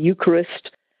to the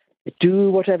Eucharist.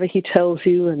 Do whatever he tells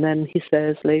you, and then he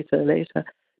says later,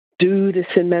 do this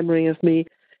in memory of me.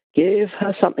 Give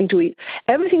her something to eat.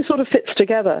 Everything sort of fits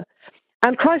together.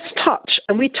 And Christ's touch,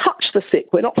 and we touch the sick.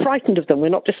 We're not frightened of them. We're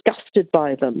not disgusted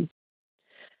by them.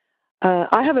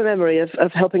 I have a memory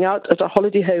of helping out at a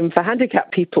holiday home for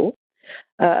handicapped people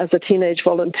as a teenage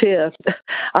volunteer.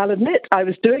 I'll admit I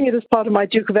was doing it as part of my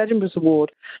Duke of Edinburgh's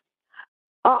award.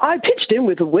 I pitched in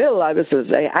with a will. I was a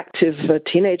very active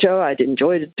teenager. I'd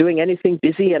enjoyed doing anything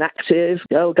busy and active,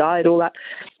 Girl Guide, all that.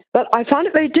 But I found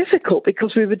it very difficult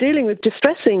because we were dealing with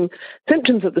distressing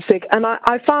symptoms of the sick. And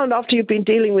I found after you've been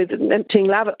dealing with emptying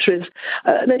lavatories,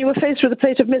 then you were faced with a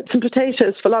plate of mince and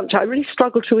potatoes for lunch. I really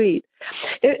struggled to eat.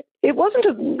 It wasn't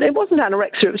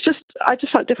anorexia. It was just, I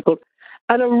just found it difficult.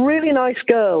 And a really nice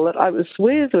girl that I was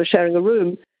with, who was sharing a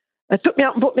room, took me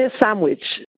out and bought me a sandwich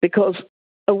because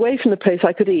away from the place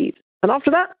I could eat. And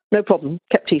after that, no problem,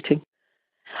 kept eating.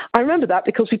 I remember that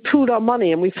because we pooled our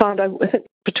money and we found, I think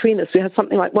between us, we had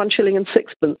something like 1 shilling and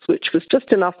sixpence, which was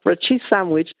just enough for a cheese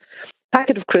sandwich,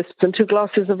 packet of crisps and 2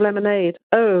 glasses of lemonade.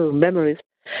 Oh, memories.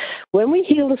 When we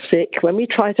heal the sick, when we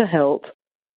try to help,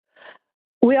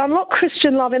 we unlock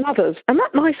Christian love in others. And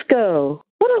that nice girl,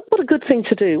 what a good thing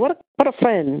to do. What a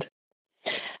friend.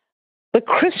 The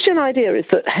Christian idea is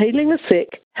that healing the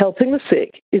sick, helping the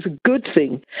sick, is a good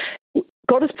thing.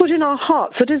 God has put in our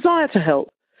hearts a desire to help.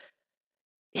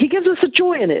 He gives us a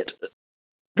joy in it.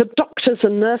 The doctors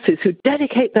and nurses who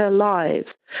dedicate their lives.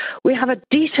 We have a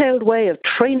detailed way of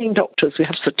training doctors. We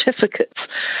have certificates.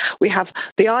 We have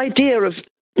the idea of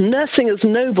nursing as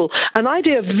noble, an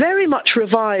idea very much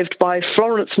revived by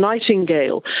Florence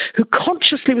Nightingale, who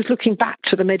consciously was looking back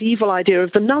to the medieval idea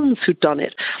of the nuns who'd done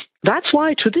it. That's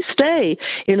why to this day,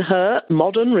 in her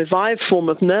modern revived form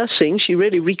of nursing, she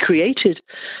really recreated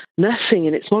nursing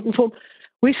in its modern form,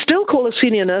 we still call a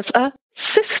senior nurse a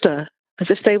sister, as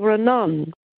if they were a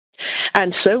nun.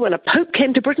 And so when a pope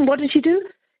came to Britain, what did he do?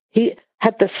 He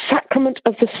had the sacrament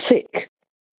of the sick.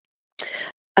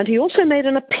 And he also made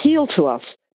an appeal to us.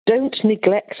 Don't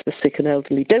neglect the sick and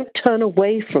elderly. Don't turn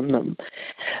away from them.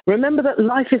 Remember that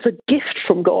life is a gift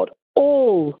from God.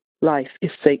 All life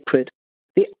is sacred.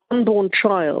 The unborn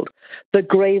child, the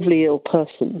gravely ill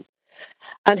person.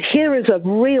 And here is a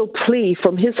real plea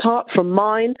from his heart, from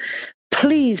mine.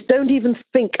 Please don't even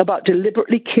think about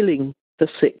deliberately killing the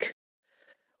sick.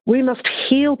 We must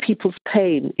heal people's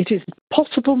pain. It is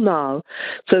possible now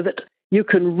so that you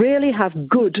can really have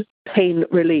good pain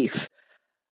relief.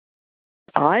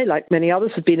 I, like many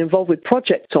others, have been involved with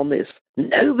projects on this.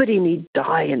 Nobody need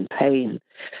die in pain.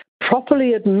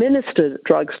 Properly administered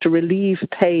drugs to relieve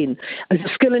pain is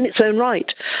a skill in its own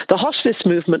right. The hospice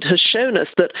movement has shown us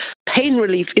that pain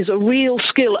relief is a real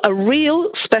skill, a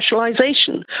real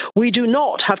specialization. We do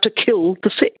not have to kill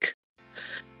the sick.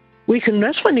 We can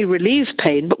not only relieve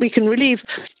pain, but we can relieve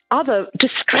other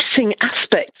distressing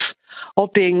aspects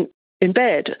of being in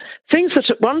bed. Things that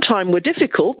at one time were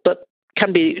difficult, but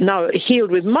can be now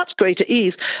healed with much greater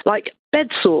ease, like bed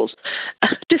sores,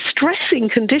 distressing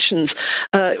conditions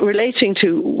relating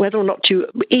to whether or not you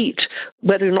eat,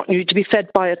 whether or not you need to be fed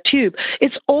by a tube.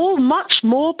 It's all much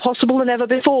more possible than ever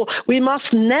before. We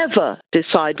must never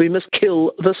decide we must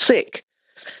kill the sick.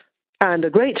 And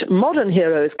a great modern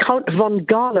hero is Count von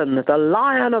Galen, the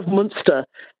Lion of Münster,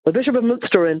 the Bishop of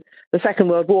Münster in the Second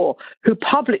World War, who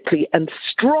publicly and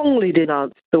strongly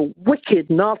denounced the wicked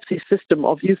Nazi system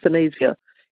of euthanasia,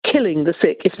 killing the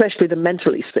sick, especially the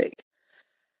mentally sick.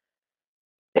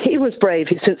 He was brave.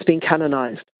 He's since been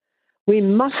canonized. We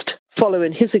must follow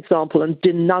in his example and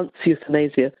denounce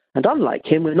euthanasia. And unlike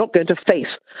him, we're not going to face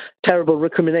terrible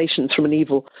recriminations from an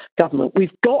evil government.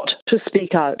 We've got to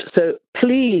speak out. So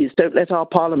please don't let our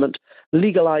parliament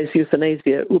legalize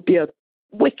euthanasia. It would be a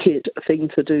wicked thing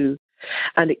to do.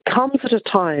 And it comes at a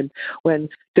time when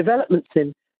developments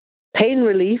in pain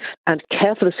relief and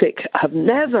care for the sick have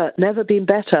never been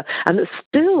better. And there's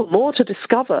still more to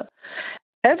discover.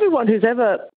 Everyone who's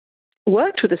ever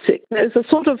worked with the sick, there's a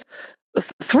sort of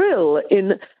thrill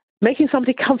in making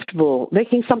somebody comfortable,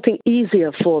 making something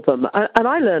easier for them. And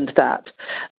I learned that.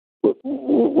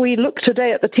 We look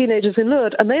today at the teenagers in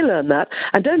Lourdes, and they learn that,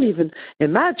 and don't even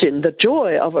imagine the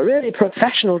joy of a really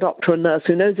professional doctor and nurse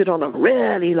who knows it on a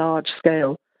really large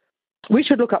scale. We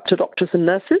should look up to doctors and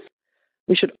nurses.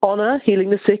 We should honor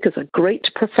healing the sick as a great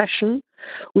profession.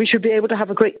 We should be able to have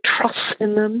a great trust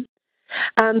in them.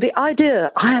 And the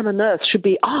idea, I am a nurse, should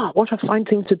be, what a fine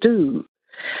thing to do.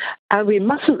 And we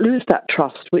mustn't lose that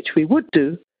trust, which we would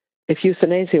do if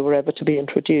euthanasia were ever to be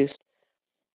introduced.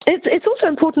 It's also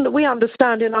important that we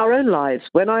understand in our own lives,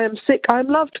 when I am sick, I am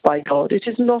loved by God. It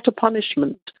is not a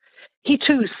punishment. He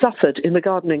too suffered in the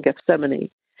Garden in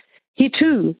Gethsemane. He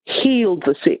too healed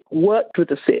the sick, worked with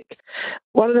the sick.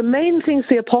 One of the main things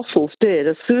the apostles did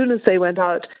as soon as they went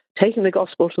out taking the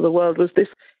gospel to the world was this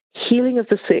healing of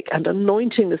the sick and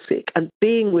anointing the sick and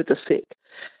being with the sick.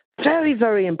 Very,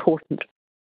 very important.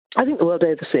 I think the World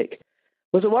Day of the Sick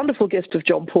was a wonderful gift of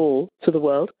John Paul to the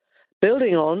world,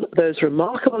 building on those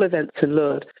remarkable events in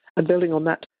Lourdes and building on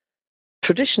that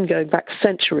tradition going back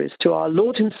centuries to our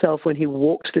Lord himself when he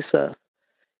walked this earth.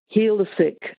 Heal the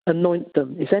sick, anoint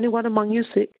them. Is anyone among you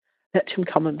sick? Let him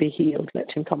come and be healed.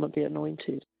 Let him come and be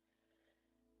anointed.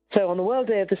 So on the World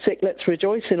Day of the Sick, let's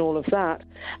rejoice in all of that.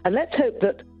 And let's hope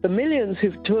that the millions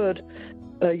who've toured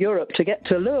Europe to get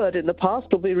to Lourdes in the past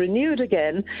will be renewed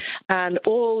again, and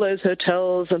all those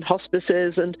hotels and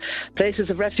hospices and places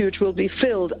of refuge will be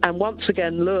filled, and once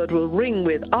again Lourdes will ring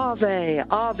with Ave,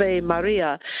 Ave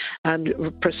Maria, and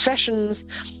processions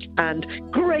and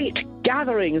great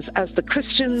gatherings as the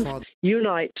Christians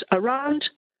unite around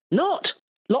not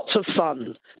lots of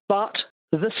fun, but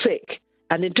the sick.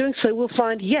 And in doing so, we'll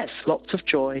find, yes, lots of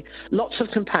joy, lots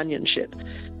of companionship,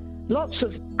 lots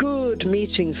of good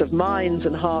meetings of minds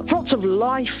and hearts, lots of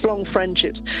lifelong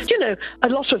friendships. You know, a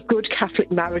lot of good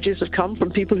Catholic marriages have come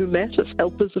from people who met as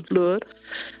helpers of Lourdes.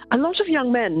 A lot of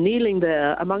young men kneeling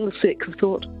there among the sick who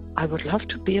thought, I would love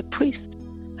to be a priest,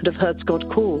 and have heard God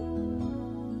call.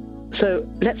 So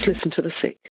let's listen to the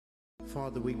sick.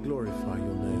 Father, we glorify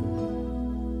your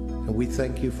name, and we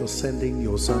thank you for sending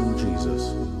your Son,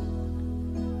 Jesus.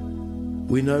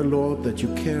 We know, Lord, that you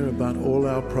care about all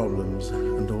our problems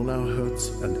and all our hurts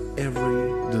and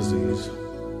every disease.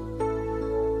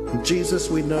 And Jesus,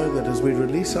 we know that as we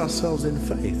release ourselves in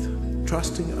faith,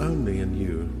 trusting only in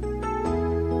you,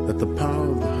 that the power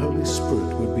of the Holy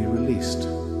Spirit would be released,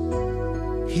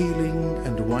 healing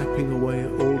and wiping away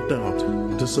all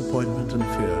doubt, disappointment and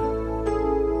fear.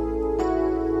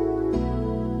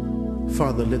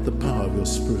 Father, let the power of your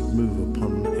Spirit move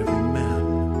upon every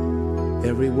man,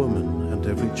 every woman and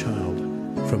every child,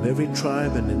 from every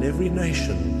tribe and in every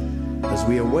nation, as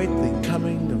we await the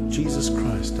coming of Jesus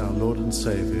Christ, our Lord and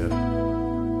Savior.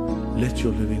 Let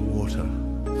your living water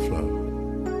flow.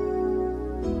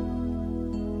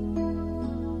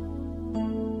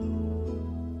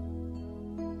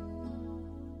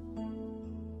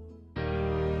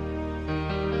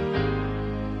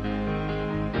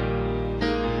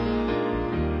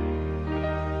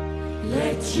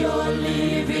 Let your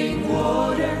living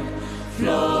water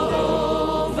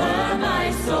flow over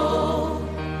my soul.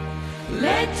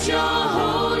 Let your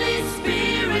Holy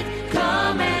Spirit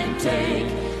come and take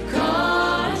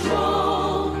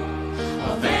control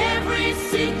of every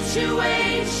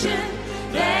situation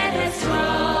that has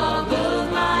troubled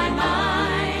my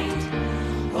mind.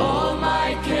 All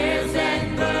my cares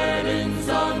and burdens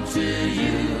unto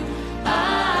you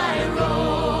I roll.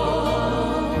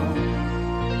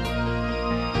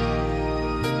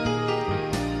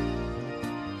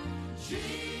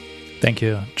 Thank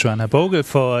you, Joanna Bogle,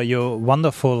 for your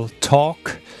wonderful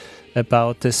talk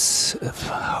about this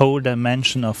whole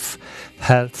dimension of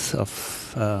health,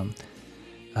 of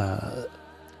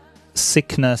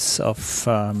sickness, of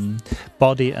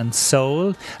body and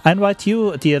soul. I invite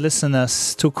you, dear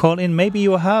listeners, to call in. Maybe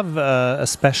you have a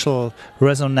special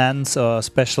resonance or a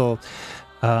special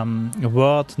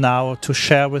word now to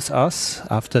share with us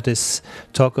after this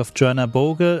talk of Joanna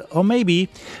Bogle, or maybe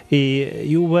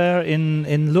you were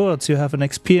in Lourdes, you have an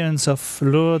experience of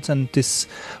Lourdes and this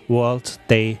World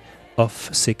Day of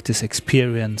Sick, this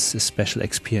experience, this special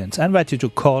experience. I invite you to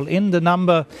call in. The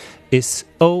number is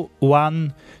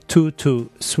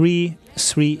 01223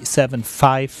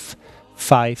 375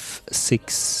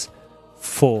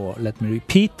 564. Let me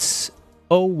repeat,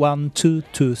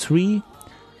 01223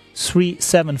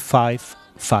 375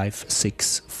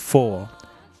 564.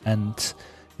 And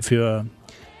if you're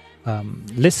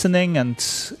listening and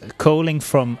calling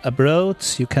from abroad,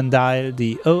 you can dial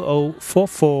the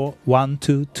 0044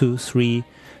 1223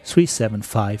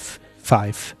 375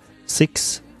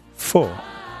 564.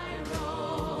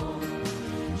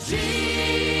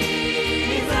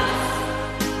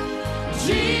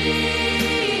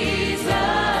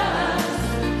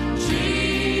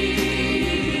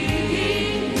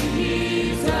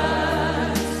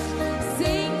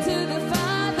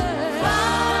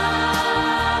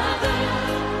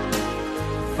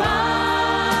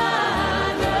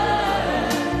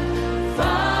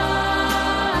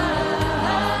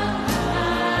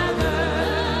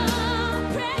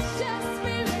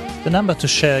 The number to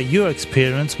share your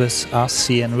experience with us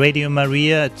here in Radio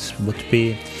Maria, it would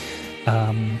be,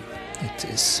 it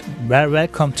is very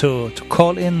welcome to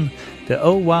call in the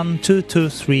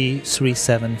 01223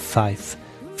 375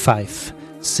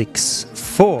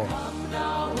 564.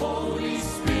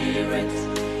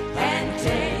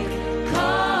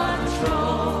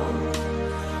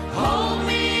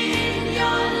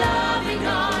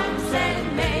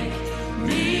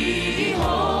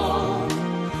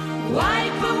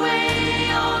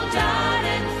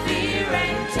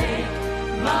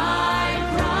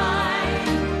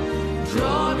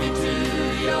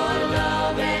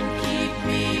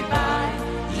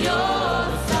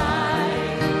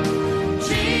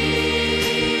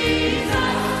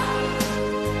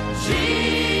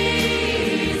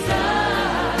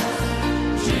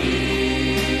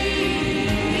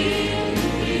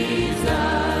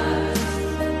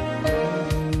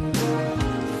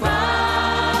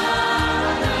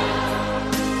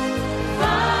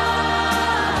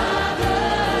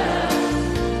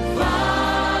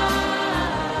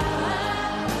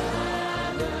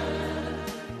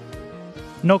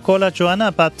 No caller,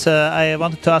 Joanna, but I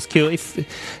wanted to ask you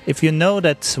if you know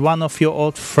that one of your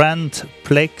old friend,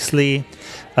 Blakesley,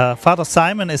 Father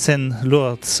Simon, is in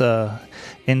Lourdes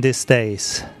in these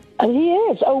days. And he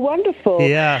is. Oh, wonderful.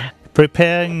 Yeah,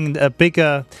 preparing a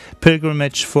bigger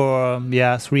pilgrimage for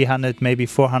 300, maybe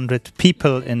 400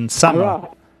 people in summer. Hurrah.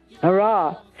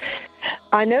 Hurrah.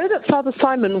 I know that Father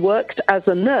Simon worked as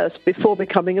a nurse before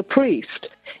becoming a priest,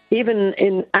 even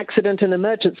in accident and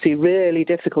emergency, really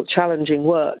difficult, challenging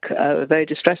work, very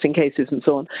distressing cases and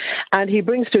so on. And he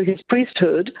brings to his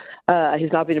priesthood,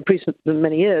 he's now been a priest for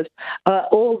many years,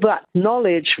 all that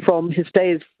knowledge from his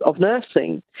days of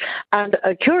nursing. And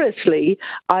curiously,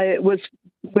 I was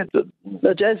with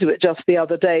a Jesuit just the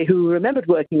other day who remembered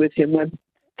working with him when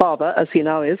Father, as he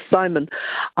now is, Simon,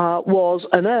 was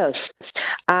a nurse.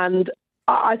 And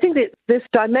I think that this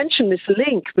dimension, this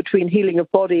link between healing of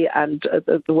body and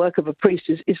the work of a priest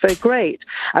is very great.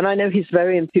 And I know he's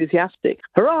very enthusiastic.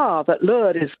 Hurrah, that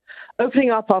Lourdes is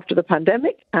opening up after the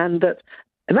pandemic and that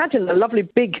imagine a lovely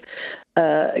big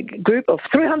group of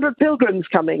 300 pilgrims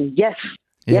coming. Yes.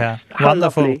 Yeah, how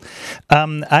wonderful. lovely.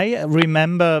 I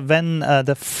remember when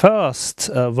the first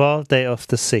World Day of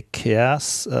the Sick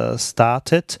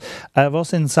started. I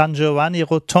was in San Giovanni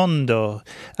Rotondo.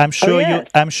 I'm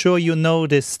sure you know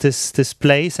this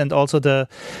place, and also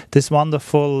this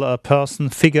wonderful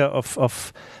figure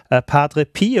of Padre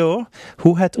Pio,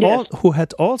 who had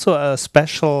also a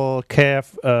special care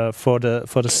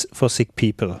for sick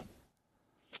people.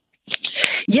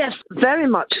 Yes, very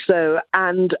much so,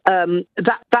 and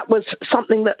that was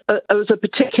something that was a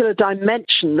particular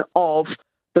dimension of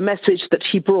the message that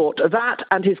he brought. That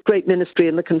and his great ministry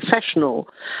in the confessional,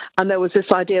 and there was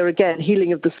this idea again: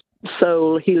 healing of the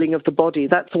soul, healing of the body.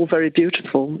 That's all very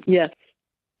beautiful. Yes.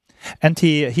 And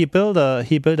he built a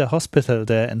hospital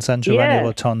there in San Giovanni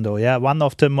Rotondo. Yeah, one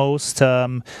of the most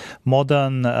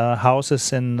modern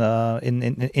houses in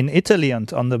Italy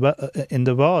and in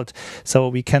the world. So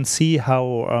we can see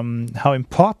how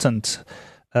important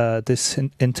this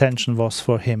intention was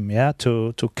for him. Yeah,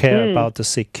 to care about the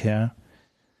sick. Yeah.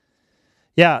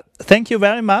 Yeah. Thank you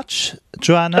very much,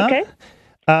 Joanna. Okay.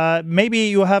 Maybe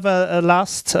you have a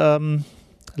last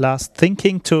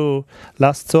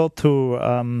thought to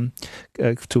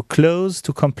close,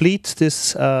 to complete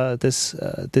this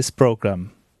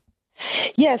program.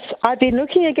 Yes, I've been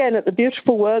looking again at the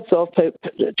beautiful words of Pope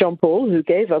John Paul, who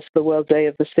gave us the World Day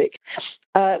of the Sick,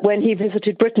 when he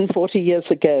visited Britain 40 years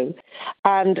ago.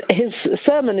 And his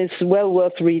sermon is well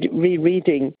worth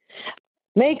rereading.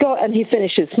 May God, and he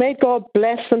finishes, may God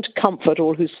bless and comfort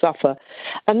all who suffer,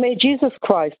 and may Jesus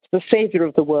Christ, the Saviour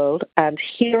of the world and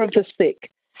healer of the sick,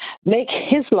 make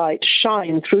his light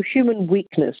shine through human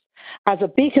weakness as a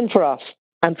beacon for us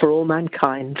and for all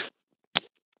mankind.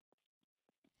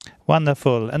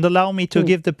 Wonderful. And allow me to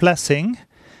give the blessing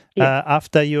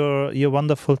after your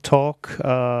wonderful talk,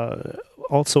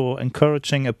 also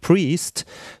encouraging a priest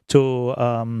to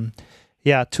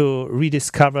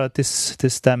rediscover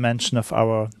this dimension of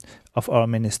our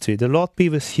ministry. The Lord be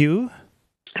with you.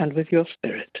 And with your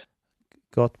spirit.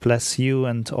 God bless you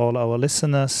and all our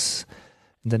listeners.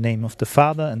 In the name of the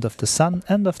Father, and of the Son,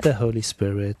 and of the Holy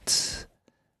Spirit.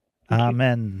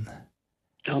 Amen.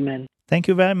 Amen. Thank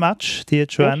you very much, dear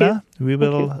Joanna. We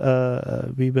will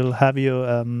have you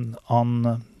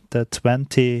on the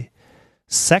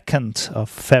 22nd of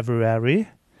February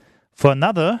for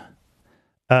another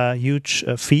huge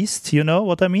feast. You know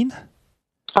what I mean?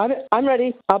 I'm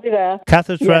ready. I'll be there.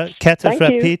 Cathedra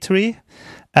Petri.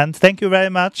 And thank you very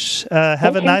much.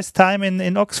 Have a nice time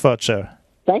in Oxfordshire.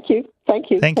 Thank you. Thank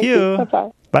you. Thank you.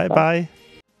 Bye-bye. Bye-bye.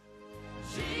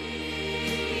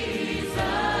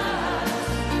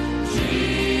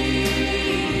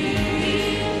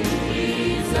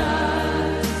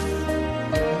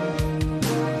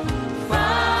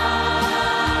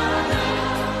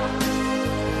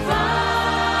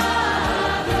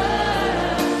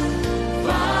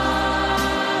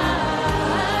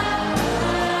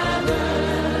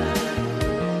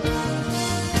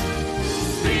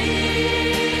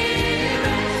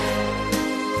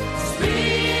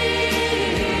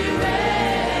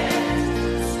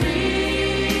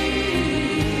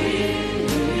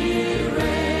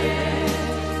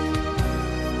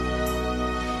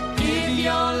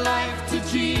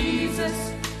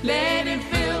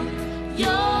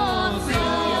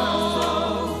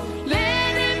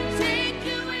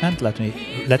 And let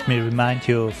me remind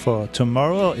you, for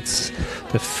tomorrow it's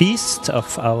the feast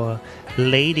of Our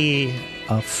Lady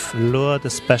of Lourdes, a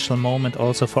special moment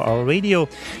also for our radio.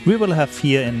 We will have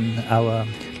here in our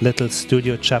little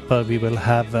studio chapel, we will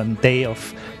have a day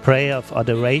of prayer, of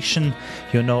adoration.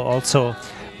 You know, also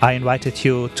I invited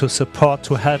you to support,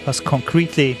 to help us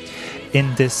concretely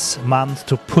in this month,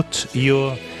 to put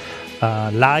your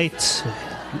light,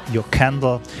 your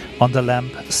candle on the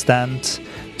lamp stand,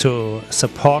 to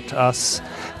support us,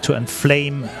 to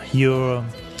inflame your,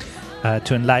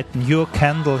 to enlighten your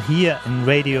candle here in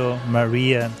Radio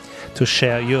Maria, to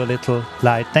share your little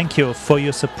light. Thank you for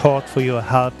your support, for your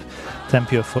help.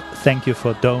 Thank you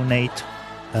for donate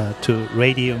to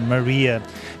Radio Maria.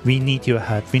 We need your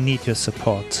help. We need your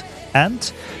support.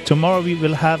 And tomorrow we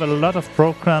will have a lot of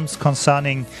programs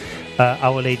concerning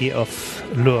Our Lady of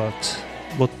Lourdes.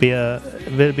 Will be a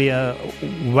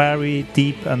very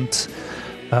deep and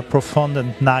profound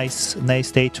and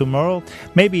nice day tomorrow.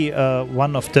 Maybe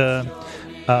one of the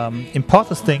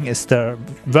important thing is the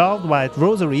worldwide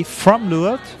rosary from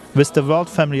Lourdes with the World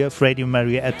Family of Radio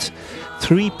Maria at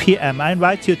 3 p.m. I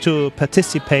invite you to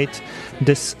participate in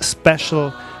this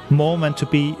special moment, to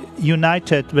be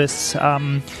united with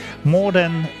more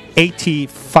than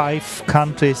 85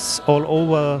 countries all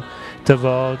over the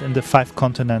world in the 5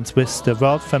 continents with the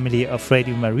World Family of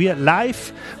Radio Maria.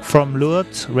 Live from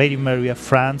Lourdes, Radio Maria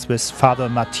France with Father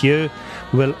Mathieu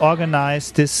will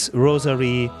organize this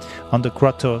rosary on the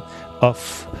grotto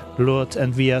of Lourdes,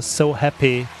 and we are so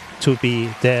happy to be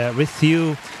there with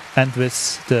you and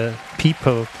with the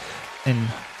people in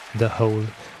the whole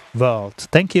world.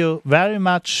 Thank you very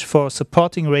much for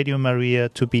supporting Radio Maria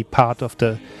to be part of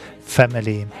the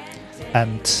family.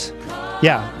 And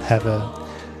have a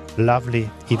lovely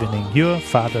evening. Your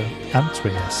Father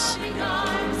Andreas.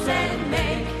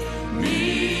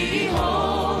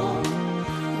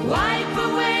 Wipe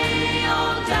away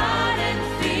all doubt and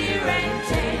fear and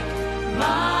take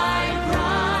my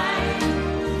pride.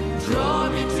 Draw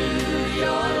me to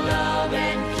your love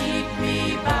and keep me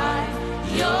by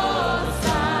your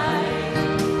side.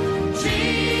 Jesus,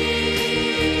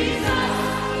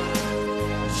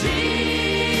 Jesus,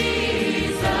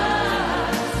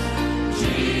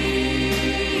 Jesus.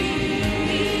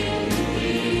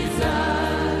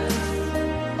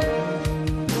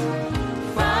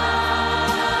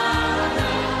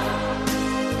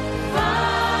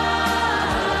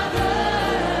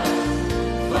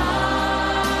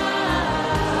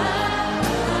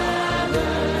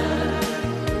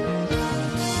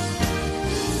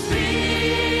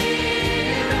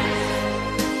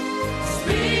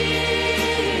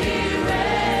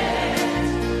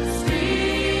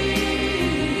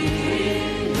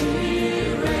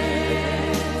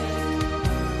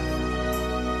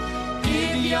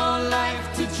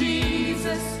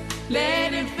 Jesus,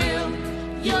 let him fill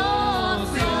your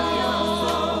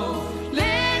soul.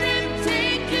 Let him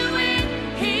take you in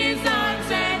his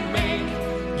arms and make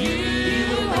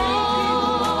you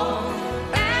whole.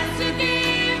 As you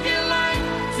give your life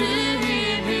to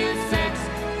him, he'll set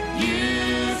you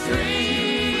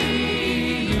free.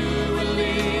 You will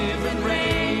live and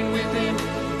reign with him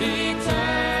eternally.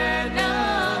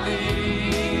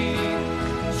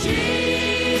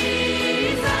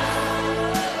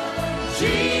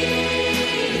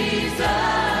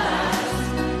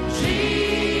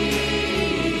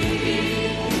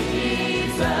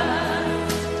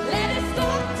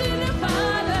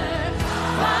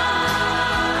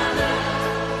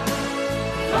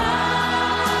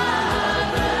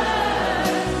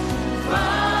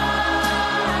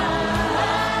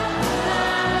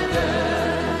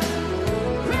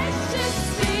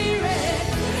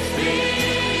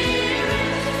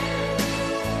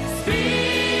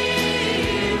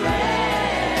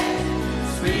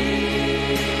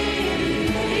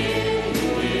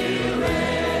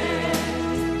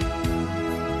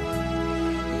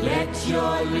 Let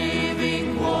your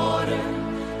living water